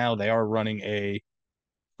right now they are running a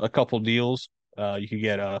couple deals. You can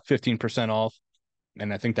get 15% off,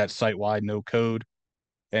 and I think that's site wide, no code.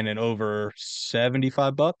 And then over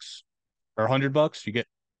 $75 or $100, you get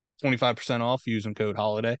 25% off using code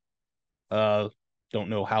holiday. Uh, don't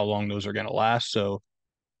know how long those are going to last. So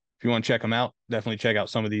if you want to check them out, definitely check out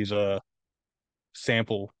some of these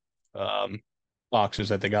sample um, boxes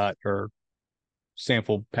that they got or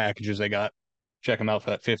sample packages they got. Check them out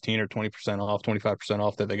for that 15 or 20% off, 25%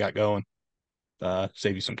 off that they got going.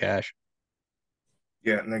 Save you some cash.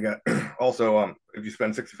 Yeah, and they got also if you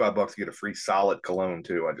spend $65, you get a free solid cologne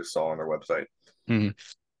too. I just saw on their website. Mhm.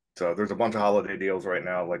 So there's a bunch of holiday deals right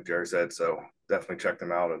now, like Jerry said. So definitely check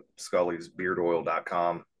them out at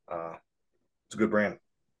scullysbeardoil.com. It's a good brand.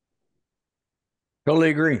 Totally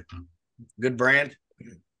agree. Good brand,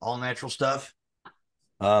 all natural stuff.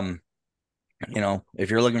 Um, if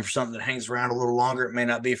you're looking for something that hangs around a little longer, it may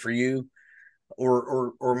not be for you,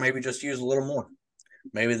 or maybe just use a little more.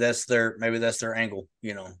 Maybe that's their angle.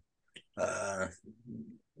 Uh,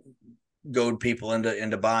 goad people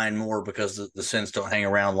into buying more because the scents don't hang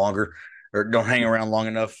around longer or don't hang around long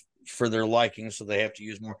enough for their liking, so they have to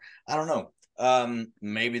use more. I don't know.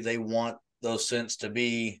 Maybe they want those scents to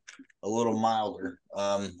be a little milder,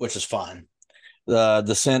 which is fine.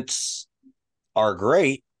 The scents are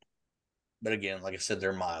great, but again, like I said,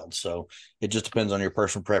 they're mild, so it just depends on your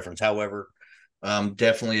personal preference. However,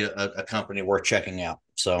 definitely a company worth checking out.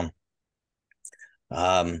 So,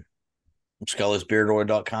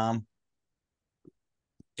 Skully'sBeardOil.com.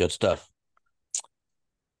 Good stuff.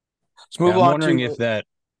 Let's move Yeah, I'm on wondering to. if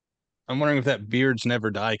that Beards Never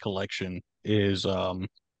Die collection is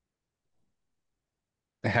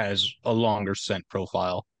has a longer scent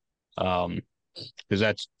profile. Because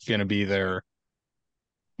that's gonna be their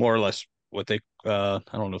more or less what they I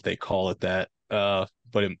don't know if they call it that, but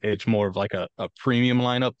it's more of like a premium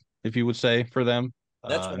lineup, if you would say, for them.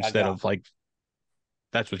 That's what I Instead got. of like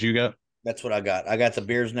that's what you got. That's what I got. I got the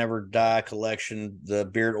Beards Never Die collection, the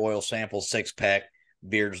beard oil sample 6-pack,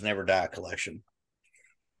 Beards Never Die collection.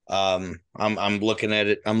 I'm looking at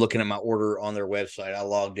it. I'm looking at my order on their website. I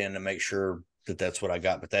logged in to make sure that that's what I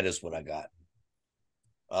got, but that is what I got.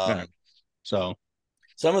 Yeah. So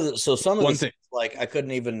Some of one the thing, like I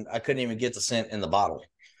couldn't even get the scent in the bottle.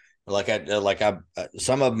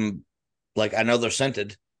 Some of them, like I know they're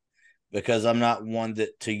scented because I'm not one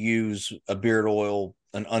that to use a beard oil,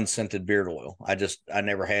 an unscented beard oil. I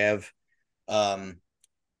never have. Um,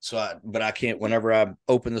 but I can't, whenever I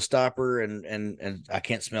open the stopper and I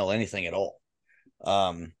can't smell anything at all.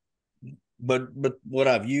 but what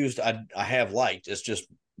I've used, I have liked. It's just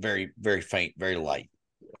very very faint, very light.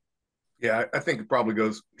 Yeah, I think it probably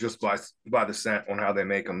goes just by the scent on how they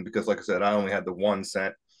make them, because like I said, I only had the one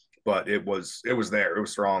scent, but it was there, it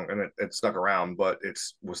was strong, and it stuck around. But it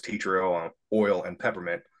was tea tree oil and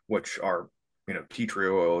peppermint, which are, tea tree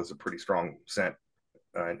oil is a pretty strong scent,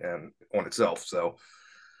 and on itself. So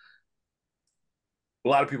a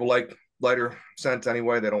lot of people like lighter scents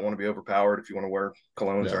anyway. They don't want to be overpowered if you want to wear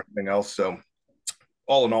colognes Yeah. or anything else. So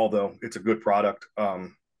all in all, though, it's a good product.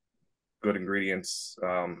 Good ingredients,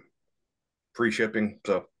 free shipping.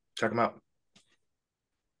 So check them out.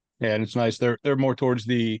 Yeah, and it's nice. They're more towards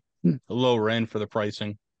the lower end for the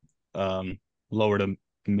pricing, lower to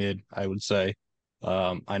mid, I would say.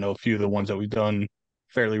 I know a few of the ones that we've done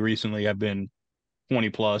fairly recently have been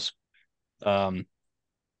 20 plus. Um,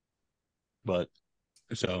 but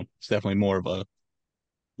so it's definitely more of a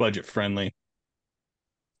budget friendly,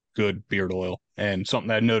 good beard oil. And something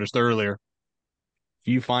that I noticed earlier,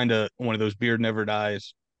 if you find one of those Beard Never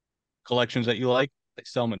Dies collections that you like, they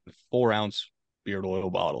sell them in 4-ounce beard oil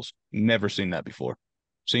bottles. Never seen that before.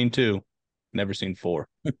 Seen 2, never seen 4.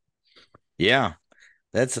 Yeah,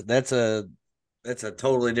 that's a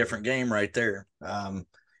totally different game right there.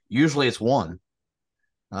 Usually it's one.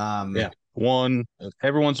 Yeah, 1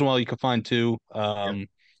 every once in a while you can find 2. I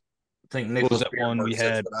think What was Nicholas that Beer one we Works.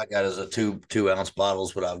 That's had? what I got is a two ounce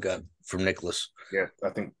bottles. What I've got from Nicholas. Yeah, I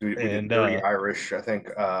think we did And Dirty Irish. I think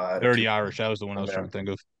Dirty Irish. That was the one I was yeah. trying to think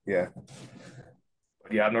of. Yeah,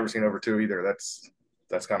 yeah. I've never seen over 2 either. That's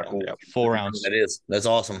kind of cool. Yeah, If 4-ounce. That's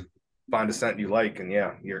awesome. find a scent you like, and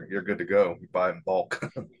yeah, you're good to go. You buy it in bulk.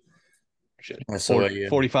 Shit. So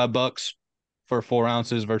 45 bucks for 4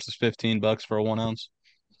 ounces versus $15 for a 1 ounce.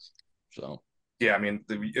 So Yeah, I mean,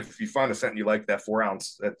 if you find a scent you like, that 4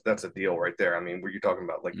 ounce, that's a deal right there. I mean, were you talking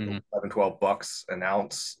about like mm-hmm. 11, $12 an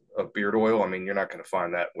ounce of beard oil? I mean, you're not going to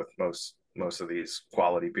find that with most of these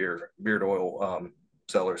quality beard oil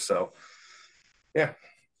sellers. So yeah,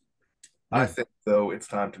 I think though it's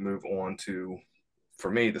time to move on to, for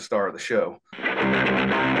me, the star of the show.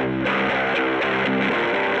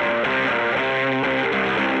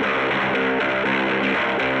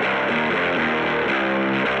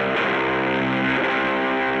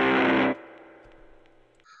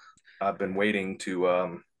 I've been waiting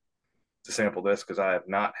to sample this because I have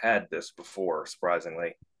not had this before,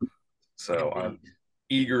 surprisingly. So I'm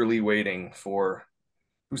eagerly waiting for,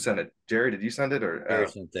 who sent it? Jerry, did you send it, or Jerry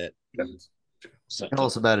sent that. Tell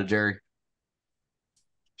us about it, Jerry.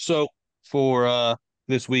 So for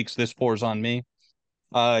this week's This Pours on Me,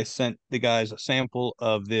 I sent the guys a sample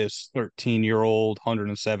of this 13-year-old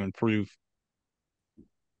 107 proof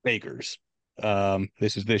Bakers.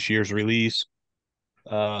 This is this year's release.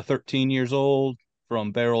 13 years old,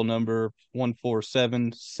 from barrel number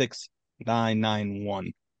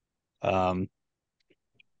 1476991.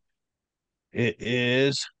 It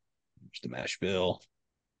is, the mash bill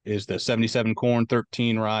is the 77 corn,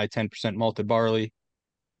 13 rye, 10% malted barley,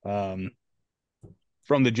 from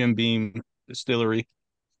the Jim Beam distillery.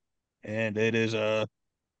 And it is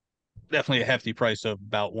definitely a hefty price of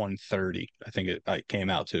about 130. I think it came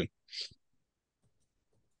out to.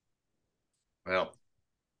 Well,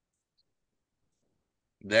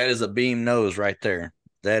 that is a beam nose right there.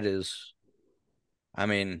 That is, I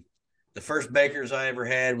mean, the first Bakers I ever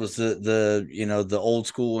had was the old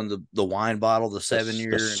school and the wine bottle, the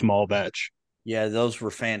 7-year, the small batch. Yeah, those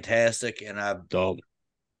were fantastic, and Dog.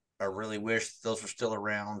 I really wish those were still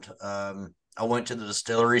around. I went to the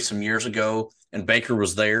distillery some years ago, and Baker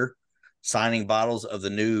was there signing bottles of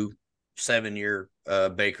the new 7-year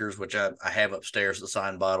Bakers, which I have upstairs, the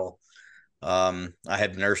signed bottle. I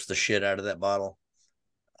have nursed the shit out of that bottle.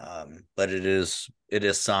 But it is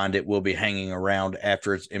signed. It will be hanging around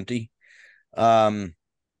after it's empty. But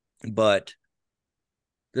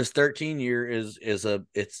this 13-year is a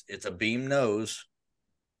beam nose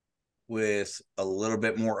with a little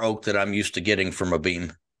bit more oak that I'm used to getting from a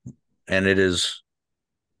beam, and it is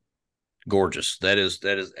gorgeous. That is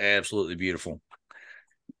absolutely beautiful.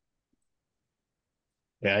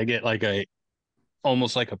 Yeah, I get like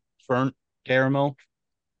almost like a burnt caramel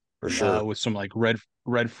For sure. with some like red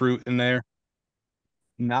fruit in there.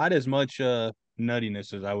 Not as much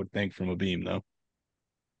nuttiness as I would think from a beam though.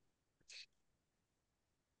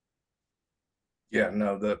 Yeah,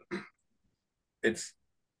 no,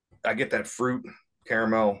 I get that fruit,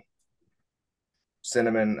 caramel,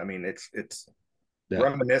 cinnamon. I mean, it's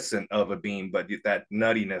reminiscent of a beam, but that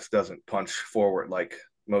nuttiness doesn't punch forward like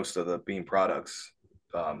most of the beam products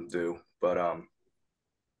do. But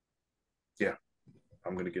yeah,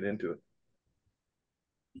 I'm gonna get into it.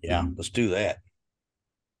 Yeah, let's do that.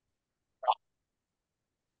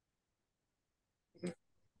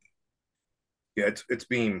 Yeah, it's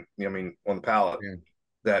beam. I mean, on the palate, Yeah.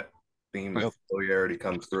 that beam Yep. familiarity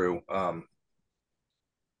comes through. I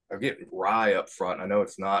get rye up front. I know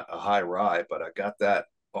it's not a high rye, but I got that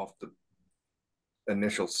off the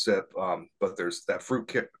initial sip. But there's that fruit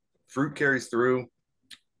carries through.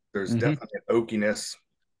 There's Mm-hmm. definitely an oakiness.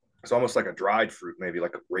 It's almost like a dried fruit, maybe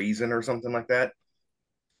like a raisin or something like that,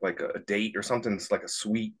 like a date or something. It's like a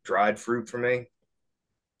sweet dried fruit for me.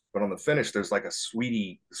 But on the finish, there's like a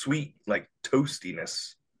sweet like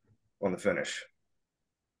toastiness on the finish.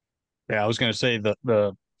 Yeah, I was gonna say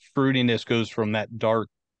the fruitiness goes from that dark,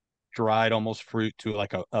 dried almost fruit to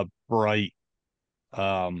like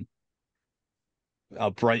um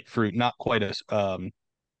a bright fruit, not quite as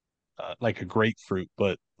like a grapefruit,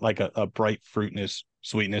 but like a bright fruitness,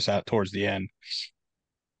 sweetness out towards the end.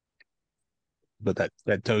 But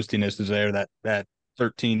that toastiness is there. That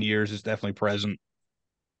 13 years is definitely present,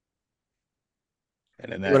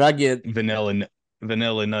 and then What that I get, vanilla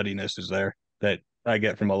vanilla nuttiness is there that I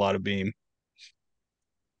get from a lot of beam.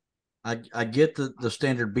 I get the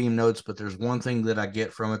standard beam notes, but there's one thing that I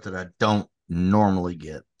get from it that I don't normally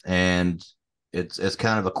get, and it's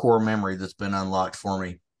kind of a core memory that's been unlocked for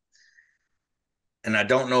me. And I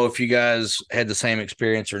don't know if you guys had the same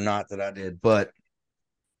experience or not that I did, but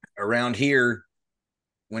around here,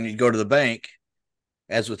 when you go to the bank,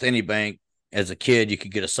 as with any bank, as a kid, you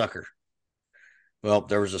could get a sucker. Well,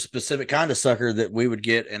 there was a specific kind of sucker that we would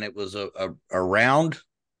get, and it was a round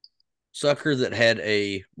sucker that had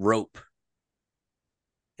a rope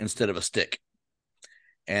instead of a stick.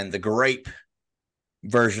 And the grape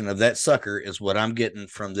version of that sucker is what I'm getting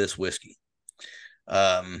from this whiskey.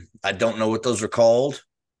 I don't know what those are called.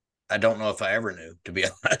 I don't know if I ever knew, to be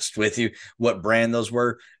honest with you, what brand those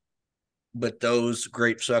were. But those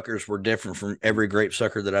grape suckers were different from every grape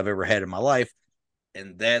sucker that I've ever had in my life.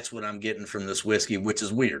 And that's what I'm getting from this whiskey, which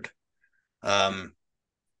is weird. I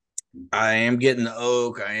am getting the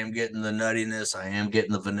oak, I am getting the nuttiness, I am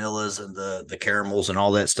getting the vanillas and the caramels and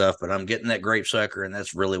all that stuff, but I'm getting that grape sucker, and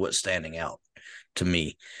that's really what's standing out to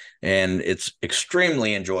me. And it's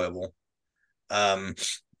extremely enjoyable. Um,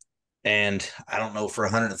 and I don't know, for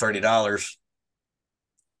 $130,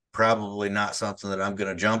 probably not something that I'm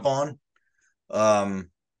going to jump on.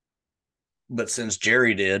 Um, but since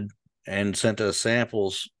Jerry did and sent us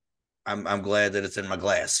samples, I'm glad that it's in my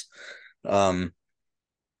glass. Um,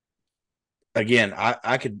 again,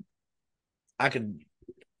 I could I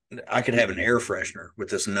could have an air freshener with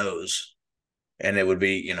this nose, and it would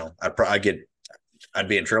be, I'd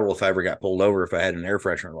be in trouble if I ever got pulled over if I had an air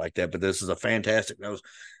freshener like that. But this is a fantastic nose.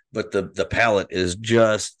 But the palate is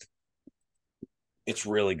just, it's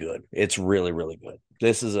really good. It's really, really good.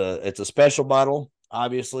 It's a special bottle.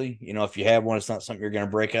 Obviously, if you have one, it's not something you're going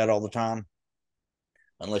to break out all the time,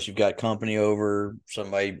 unless you've got company over,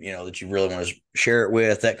 somebody, that you really want to share it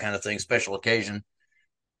with, that kind of thing, special occasion.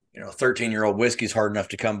 13-year-old whiskey's hard enough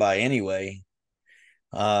to come by anyway.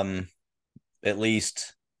 Um, at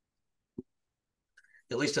least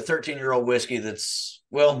a 13-year-old whiskey that's,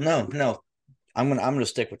 well, no, I'm gonna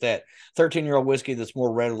stick with that. 13-year-old whiskey that's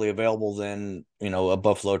more readily available than, a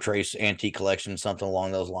Buffalo Trace antique collection, something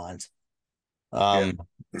along those lines. Yeah.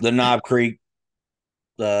 The Knob Creek,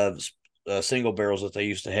 the single barrels that they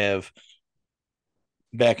used to have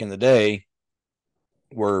back in the day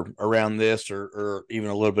were around this, or even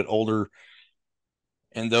a little bit older,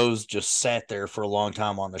 and those just sat there for a long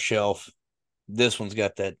time on the shelf. This one's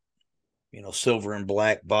got that, silver and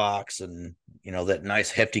black box, and that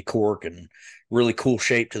nice hefty cork, and really cool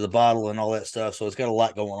shape to the bottle and all that stuff. So it's got a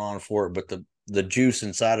lot going on for it, but the juice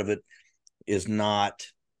inside of it is not,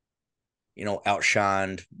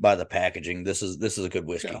 outshined by the packaging. This is a good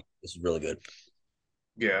whiskey. Yeah. This is really good.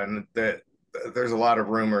 Yeah, and that there's a lot of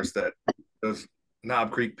rumors that those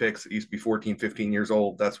Knob Creek picks that used to be 14, 15 years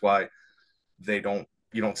old, that's why you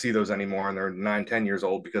don't see those anymore, and they're 9, 10 years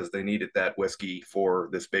old, because they needed that whiskey for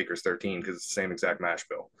this Baker's 13, because it's the same exact mash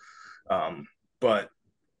bill. But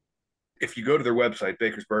if you go to their website,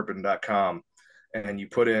 bakersbourbon.com, and you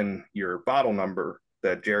put in your bottle number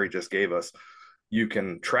that Jerry just gave us, you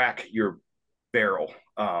can track your barrel.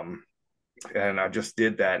 And I just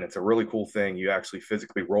did that, and it's a really cool thing. You actually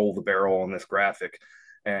physically roll the barrel on this graphic,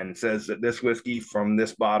 and it says that this whiskey from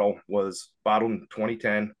this bottle was bottled in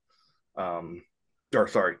 2010, or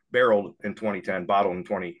sorry, barreled in 2010, bottled in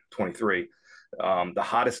 2023. The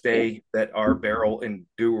hottest day that our barrel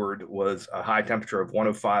endured was a high temperature of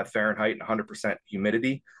 105 Fahrenheit and 100%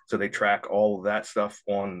 humidity. So they track all of that stuff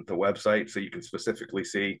on the website, so you can specifically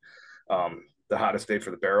see the hottest day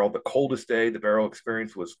for the barrel. The coldest day the barrel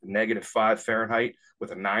experienced was -5 Fahrenheit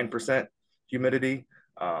with a 9% humidity.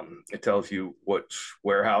 It tells you which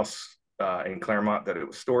warehouse in Claremont that it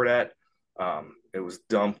was stored at. It was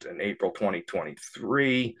dumped in April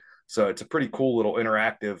 2023. So it's a pretty cool little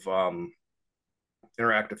interactive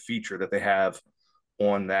feature that they have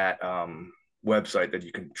on that website that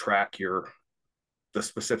you can track the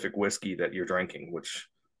specific whiskey that you're drinking, which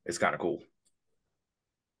is kind of cool.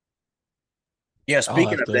 Yeah, I'll speaking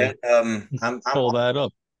have of to that, pull that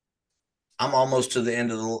up. I'm almost to the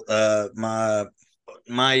end of the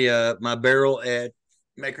my barrel at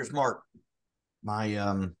Maker's Mark.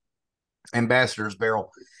 My ambassador's barrel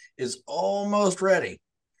is almost ready.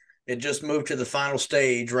 It just moved to the final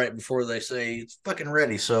stage right before they say it's fucking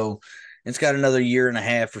ready. So it's got another year and a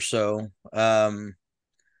half or so. But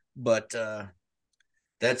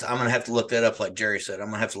that's I'm gonna have to look that up, like Jerry said. I'm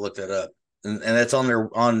gonna have to look that up, and that's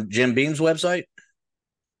on Jim Beam's website.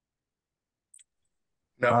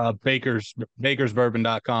 No,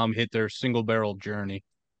 Bakersbourbon.com, hit their single barrel journey,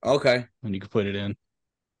 Okay. and you can put it in.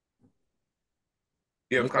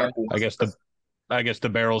 yeah, it was kind Okay. of cool. I guess the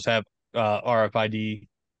barrels have RFID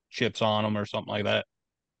chips on them or something like that.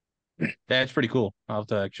 That's pretty cool. I'll have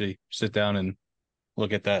to actually sit down and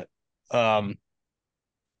look at that. Um,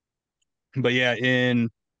 but yeah, in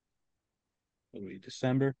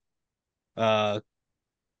December. Uh,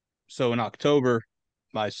 so in October,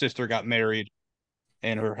 my sister got married,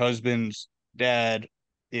 and her husband's dad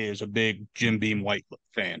is a big Jim Beam White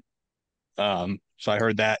fan. So I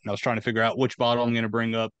heard that, and I was trying to figure out which bottle I'm going to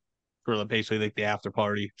bring up for basically like the after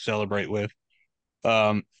party celebrate with.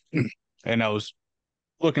 Um, and I was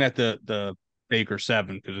looking at the Baker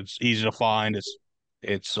 7 because it's easy to find.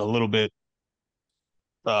 It's a little bit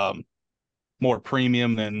um more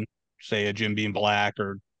premium than say a Jim Beam Black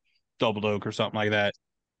or Double Oak or something like that.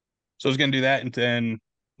 So I was gonna do that, and then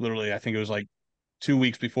literally I think it was like 2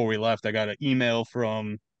 weeks before we left, I got an email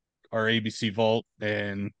from our ABC Vault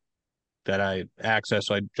and that I accessed.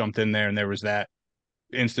 So I jumped in there and there was that.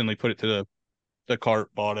 Instantly put it to the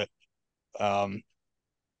cart, bought it. Um,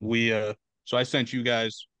 we so I sent you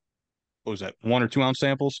guys, what was that, 1 or 2 ounce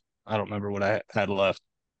samples? I don't remember what I had left,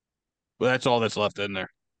 but that's all that's left in there.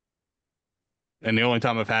 And the only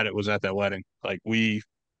time I've had it was at that wedding. Like we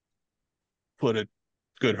put a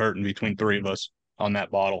good hurting between three of us on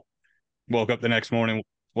that bottle. Woke up the next morning,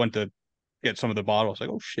 went to get some of the bottles. Like,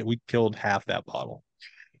 oh shit, we killed half that bottle.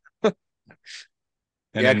 And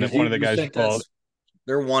Yeah, then because one of the you guys sent called. us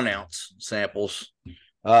they're 1 ounce samples.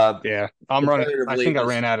 Yeah, I'm running. I Comparatively, it think I was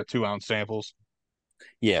ran out of 2 ounce samples.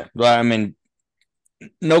 yeah. But I mean,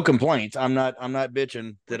 no complaints. I'm not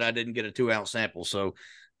bitching that I didn't get a 2 ounce sample. So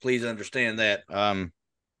please understand that. I'm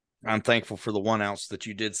thankful for the 1 ounce that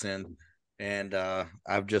you did send, and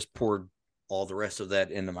I've just poured all the rest of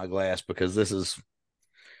that into my glass because this is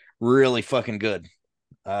really fucking good.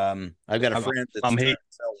 I've got a I'm, friend that's I'm trying hate. to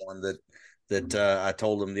sell one that I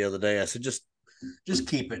told him the other day. I said just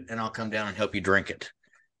keep it, and I'll come down and help you drink it.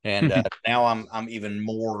 And now I'm even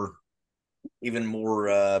more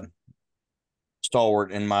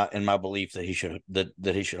stalwart in my belief that he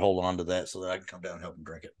should hold on to that so that I can come down and help him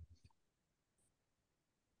drink it.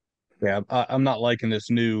 Yeah, I'm not liking this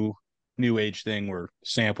new age thing where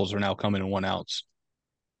samples are now coming in 1 ounce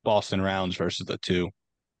Boston rounds versus the two.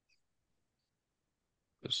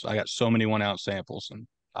 I got so many 1 ounce samples, and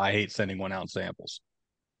I hate sending 1 ounce samples.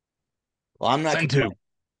 Well, I'm not Send two. complaining.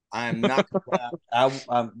 I am not complaining.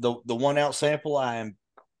 I'm the 1 ounce sample I am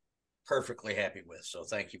perfectly happy with. So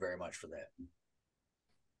thank you very much for that.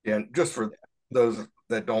 Yeah, and just for those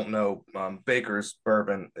that don't know, Baker's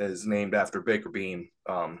bourbon is named after Baker Beam,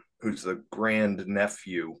 who's the grand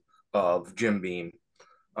nephew of Jim Beam.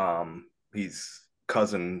 He's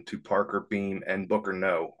cousin to Parker Beam and Booker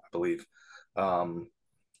No, I believe. Um,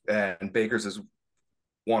 and Baker's is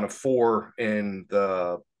one of four in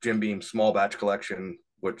the Jim Beam small batch collection,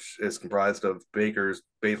 which is comprised of Baker's,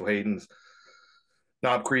 Basil Hayden's,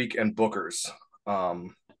 Knob Creek, and Booker's.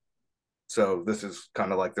 So this is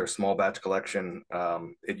kind of like their small batch collection.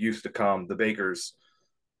 It used to come, the Baker's,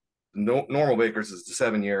 normal Baker's is the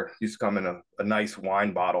 7 year, used to come in a nice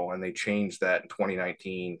wine bottle, and they changed that in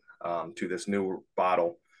 2019 to this new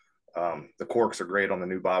bottle. The corks are great on the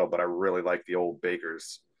new bottle, but I really like the old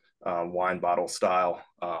Baker's wine bottle style.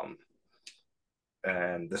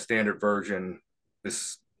 And the standard version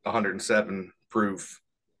is 107 proof,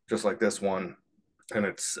 just like this one, and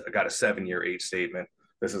it's got a 7 year age statement.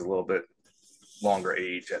 This is a little bit longer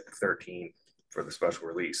age at 13 for the special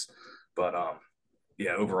release, but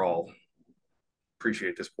yeah, overall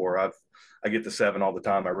appreciate this pour. I get the 7 all the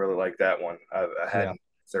time. I really like that one. I had Yeah,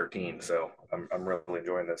 13, so I'm really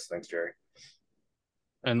enjoying this. Thanks, Jerry.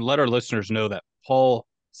 and let our listeners know that Paul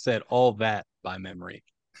said all that by memory.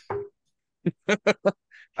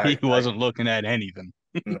 He wasn't looking at anything.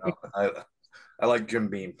 No, I like Jim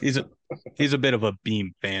Beam. He's a bit of a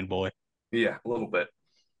Beam fanboy. Yeah, a little bit.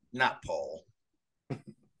 Not Paul.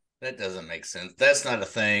 That doesn't make sense. That's not a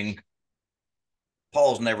thing.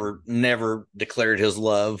 Paul's never declared his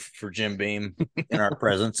love for Jim Beam in our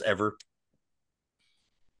presence ever.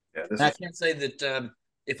 Yeah, I can't say that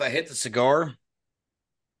if I hit the cigar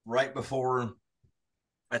right before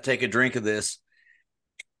I take a drink of this,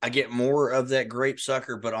 I get more of that grape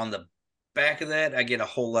sucker, but on the back of that, I get a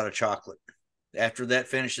whole lot of chocolate. After that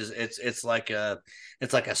finishes, it's like a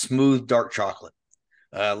smooth dark chocolate,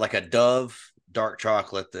 like a Dove dark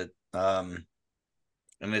chocolate that and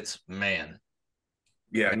it's man.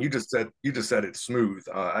 Yeah, and you just said it's smooth.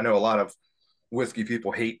 I know a lot of whiskey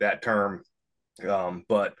people hate that term,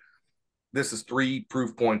 but this is 3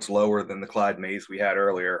 proof points lower than the Clyde Mays we had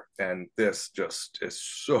earlier, and this just is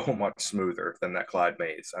so much smoother than that Clyde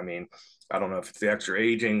Mays. I mean, I don't know if it's the extra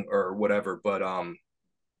aging or whatever, but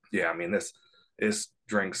yeah, I mean this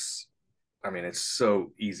drinks. I mean, it's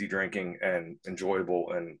so easy drinking and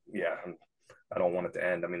enjoyable, and yeah, I don't want it to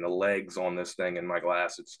end. I mean, the legs on this thing in my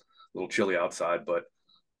glass, it's a little chilly outside, but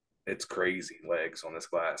it's crazy legs on this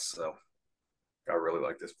glass. So I really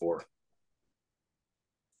like this pour.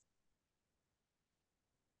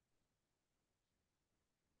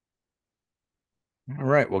 All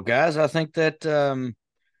right, well, guys, I think that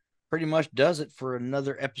pretty much does it for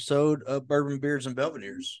another episode of Bourbon Beards and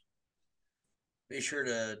Belvederes. Be sure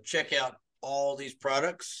to check out all these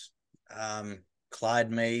products.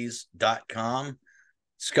 ClydeMays.com,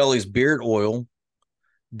 Skully's Beard Oil.com,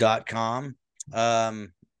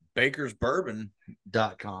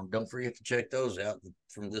 BakersBourbon.com. Don't forget to check those out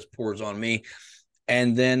from This Pours on Me.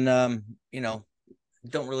 And then,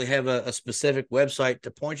 don't really have a specific website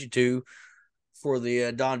to point you to for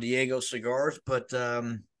the Don Diego cigars, but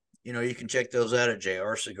you can check those out at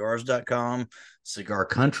jrcigars.com,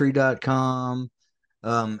 cigarcountry.com,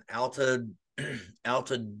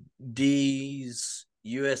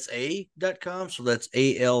 altadisusa.com. So that's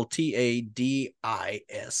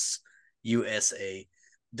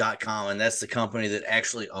altadisusa.com. And that's the company that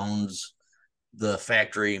actually owns the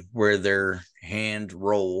factory where they're hand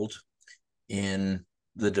rolled in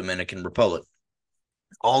the Dominican Republic.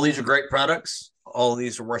 All these are great products. All of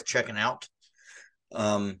these are worth checking out.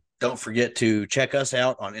 Don't forget to check us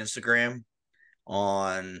out on Instagram,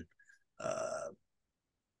 on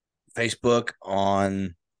Facebook,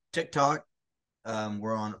 on TikTok.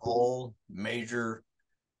 We're on all major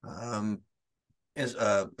on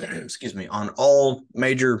all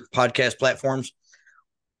major podcast platforms.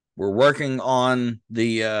 We're working on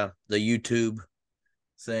the YouTube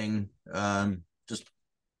thing. Just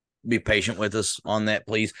be patient with us on that,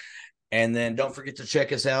 please. And then don't forget to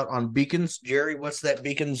check us out on Beacons. Jerry, what's that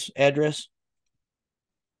Beacons address?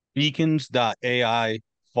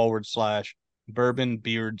 Beacons.ai/bourbon,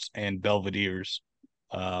 beards, and belvederes.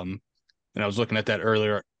 And I was looking at that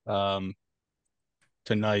earlier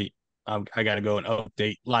tonight. I got to go and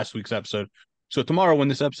update last week's episode. So tomorrow, when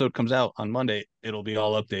this episode comes out on Monday, it'll be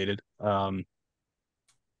all updated. But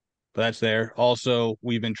that's there. Also,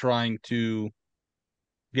 we've been trying to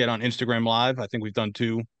get on Instagram Live. I think we've done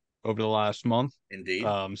 2 over the last month. Indeed.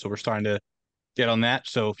 So we're starting to get on that.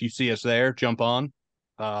 So if you see us there, jump on.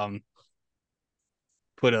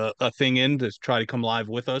 Put a thing in to try to come live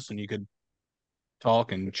with us, and you could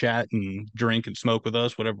talk and chat and drink and smoke with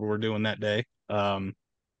us, whatever we're doing that day.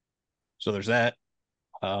 So there's that,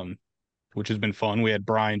 which has been fun. We had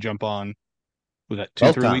Brian jump on, was that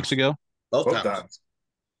 2-3 weeks ago? Both times.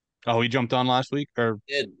 Oh, he jumped on last week or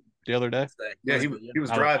Did. the other day? Yeah, he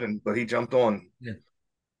was driving, but he jumped on. Yeah.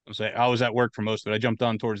 I was at work for most of it. I jumped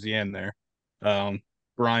on towards the end there.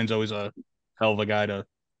 Brian's always a hell of a guy to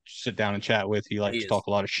sit down and chat with. He likes to talk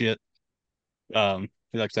a lot of shit. He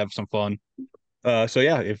likes to have some fun. So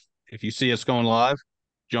yeah, if you see us going live,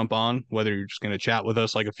 jump on, whether you're just going to chat with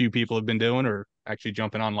us like a few people have been doing, or actually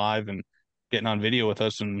jumping on live and getting on video with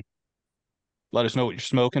us, and let us know what you're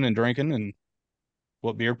smoking and drinking and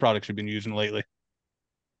what beer products you've been using lately.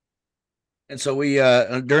 And so we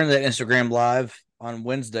during that Instagram live on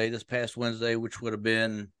Wednesday, this past Wednesday, which would have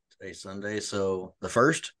been today's Sunday, so the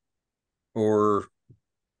 1st, or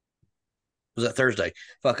was that Thursday?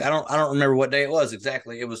 Fuck, I don't remember what day it was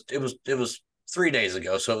exactly. It was 3 days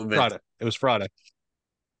ago. So Friday. It was Friday.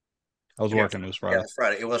 I was working. It was Friday. Yeah,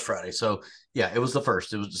 Friday. It was Friday. So yeah, it was the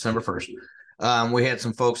 1st. It was December 1st. We had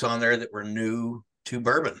some folks on there that were new to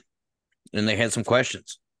bourbon, and they had some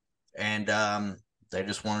questions, and they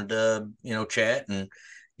just wanted to chat and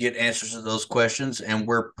get answers to those questions. And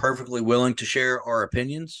we're perfectly willing to share our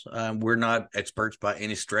opinions. We're not experts by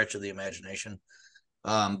any stretch of the imagination.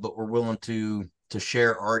 but we're willing to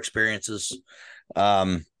share our experiences.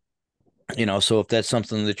 So if that's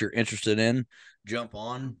something that you're interested in, jump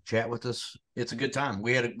on, chat with us. It's a good time.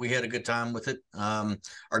 We had a good time with it.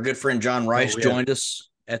 Our good friend John Rice joined us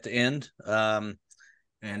at the end.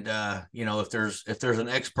 If there's an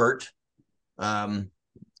expert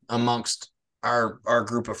amongst our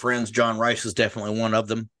group of friends, John Rice is definitely one of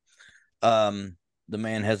them. The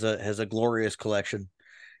man has a glorious collection,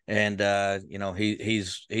 and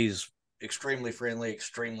he's extremely friendly,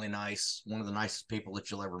 extremely nice, one of the nicest people that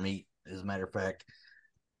you'll ever meet, as a matter of fact.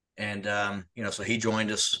 And so he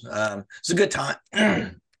joined us. It's a good time.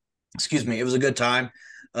 Excuse me, it was a good time.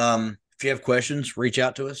 If you have questions, reach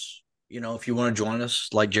out to us. If you want to join us,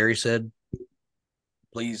 like Jerry said,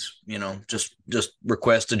 please, just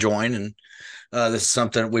request to join. And this is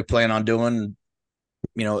something that we plan on doing,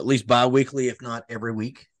 at least bi-weekly, if not every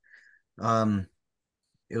week. It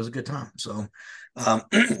was a good time. So,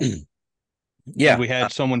 yeah, we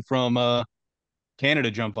had someone from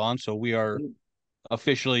Canada jump on, so we are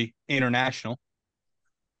officially international.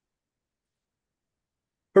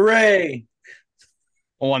 Hooray!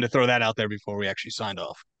 I wanted to throw that out there before we actually signed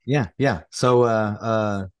off. Yeah.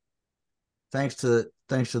 So, thanks to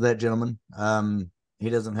that gentleman. He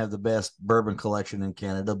doesn't have the best bourbon collection in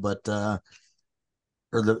Canada, but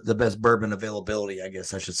or the best bourbon availability, I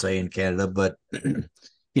guess I should say, in Canada. But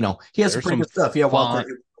he has some pretty good stuff. Yeah, Walker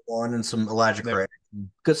one and some Elijah Craig.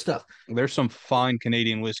 Good stuff. There's some fine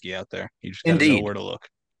Canadian whiskey out there. You just gotta know where to look.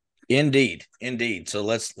 Indeed. So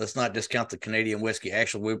let's not discount the Canadian whiskey.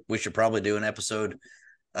 Actually, we should probably do an episode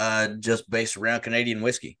just based around Canadian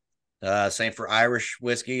whiskey. Same for Irish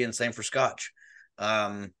whiskey and same for Scotch.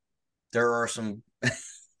 There are some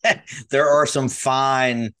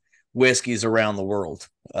fine whiskeys around the world.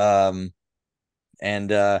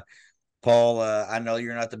 Paul, I know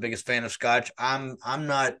you're not the biggest fan of Scotch. I'm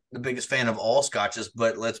not the biggest fan of all Scotches,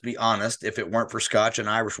 but let's be honest, if it weren't for Scotch and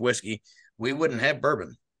Irish whiskey, we wouldn't have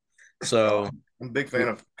bourbon. So I'm a big fan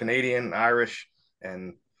of Canadian, Irish,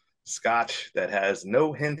 and Scotch that has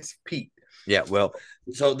no hints of peat. Yeah, well,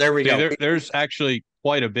 so there we go. There's actually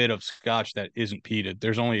quite a bit of Scotch that isn't peated.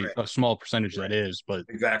 There's only a small percentage that is, but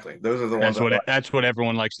exactly, those are the ones. That's what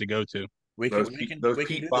everyone likes to go to. Those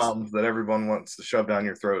peat bombs that everyone wants to shove down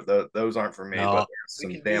your throat. Those aren't for me. No, but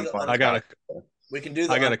some damn fun. I got a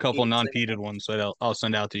couple non-peated peated ones that I'll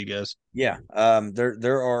send out to you guys. Yeah,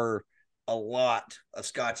 there are a lot of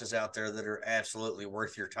Scotches out there that are absolutely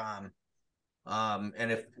worth your time.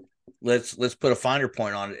 And if let's put a finer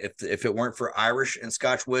point on it. If it weren't for Irish and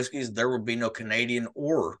Scotch whiskeys, there would be no Canadian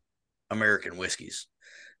or American whiskeys.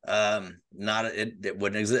 It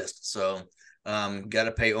wouldn't exist. So got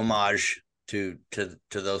to pay homage to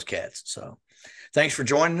those cats. So thanks for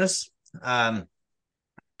joining us. Come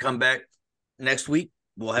back next week.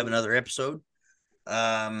 We'll have another episode.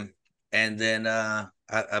 And then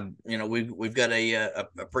we've got a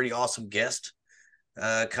pretty awesome guest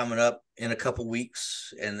coming up in a couple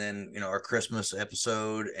weeks, and then our Christmas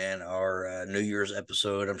episode and our New Year's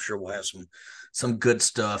episode. I'm sure we'll have some good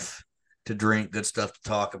stuff to drink, good stuff to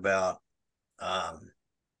talk about.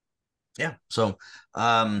 So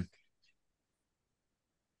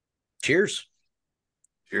cheers.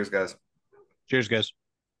 Cheers, guys. Cheers, guys.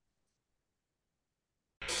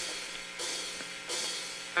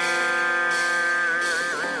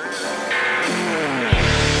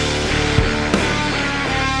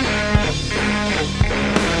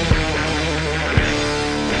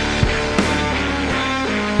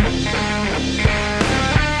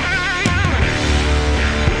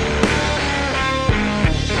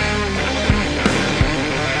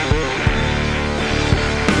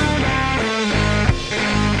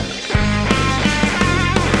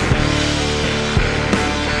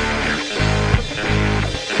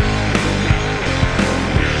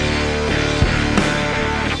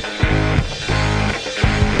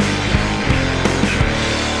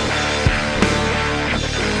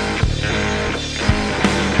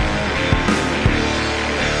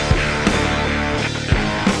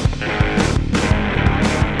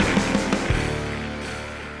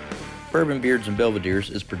 Bourbon Beards and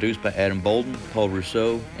Belvederes is produced by Adam Bolden, Paul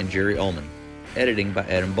Rousseau, and Jerry Ullman. Editing by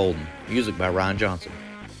Adam Bolden. Music by Ryan Johnson.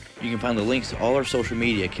 You can find the links to all our social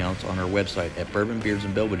media accounts on our website at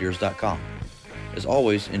bourbonbeardsandbelvederes.com. As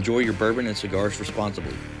always, enjoy your bourbon and cigars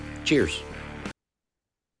responsibly. Cheers!